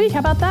you next week. How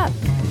about that?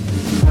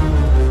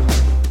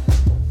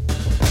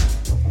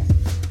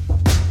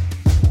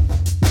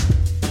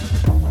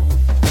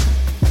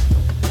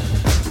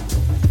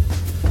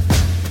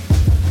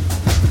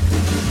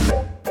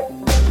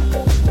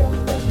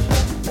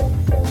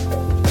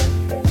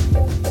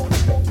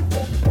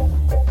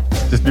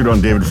 Just do it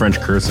on David French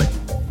cursing.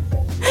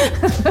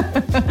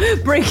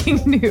 Breaking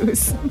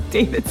news.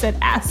 David said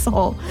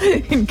asshole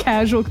in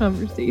casual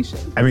conversation.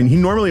 I mean, he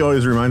normally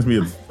always reminds me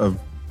of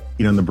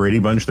in the Brady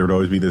Bunch, there would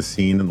always be this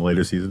scene in the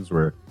later seasons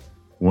where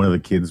one of the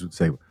kids would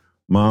say,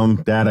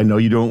 Mom, Dad, I know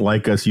you don't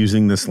like us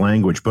using this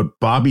language, but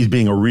Bobby's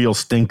being a real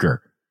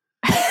stinker.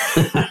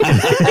 And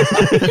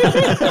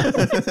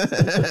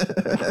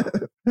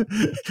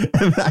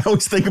I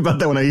always think about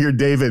that when I hear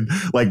David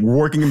like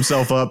working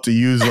himself up to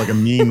use like a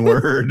mean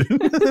word.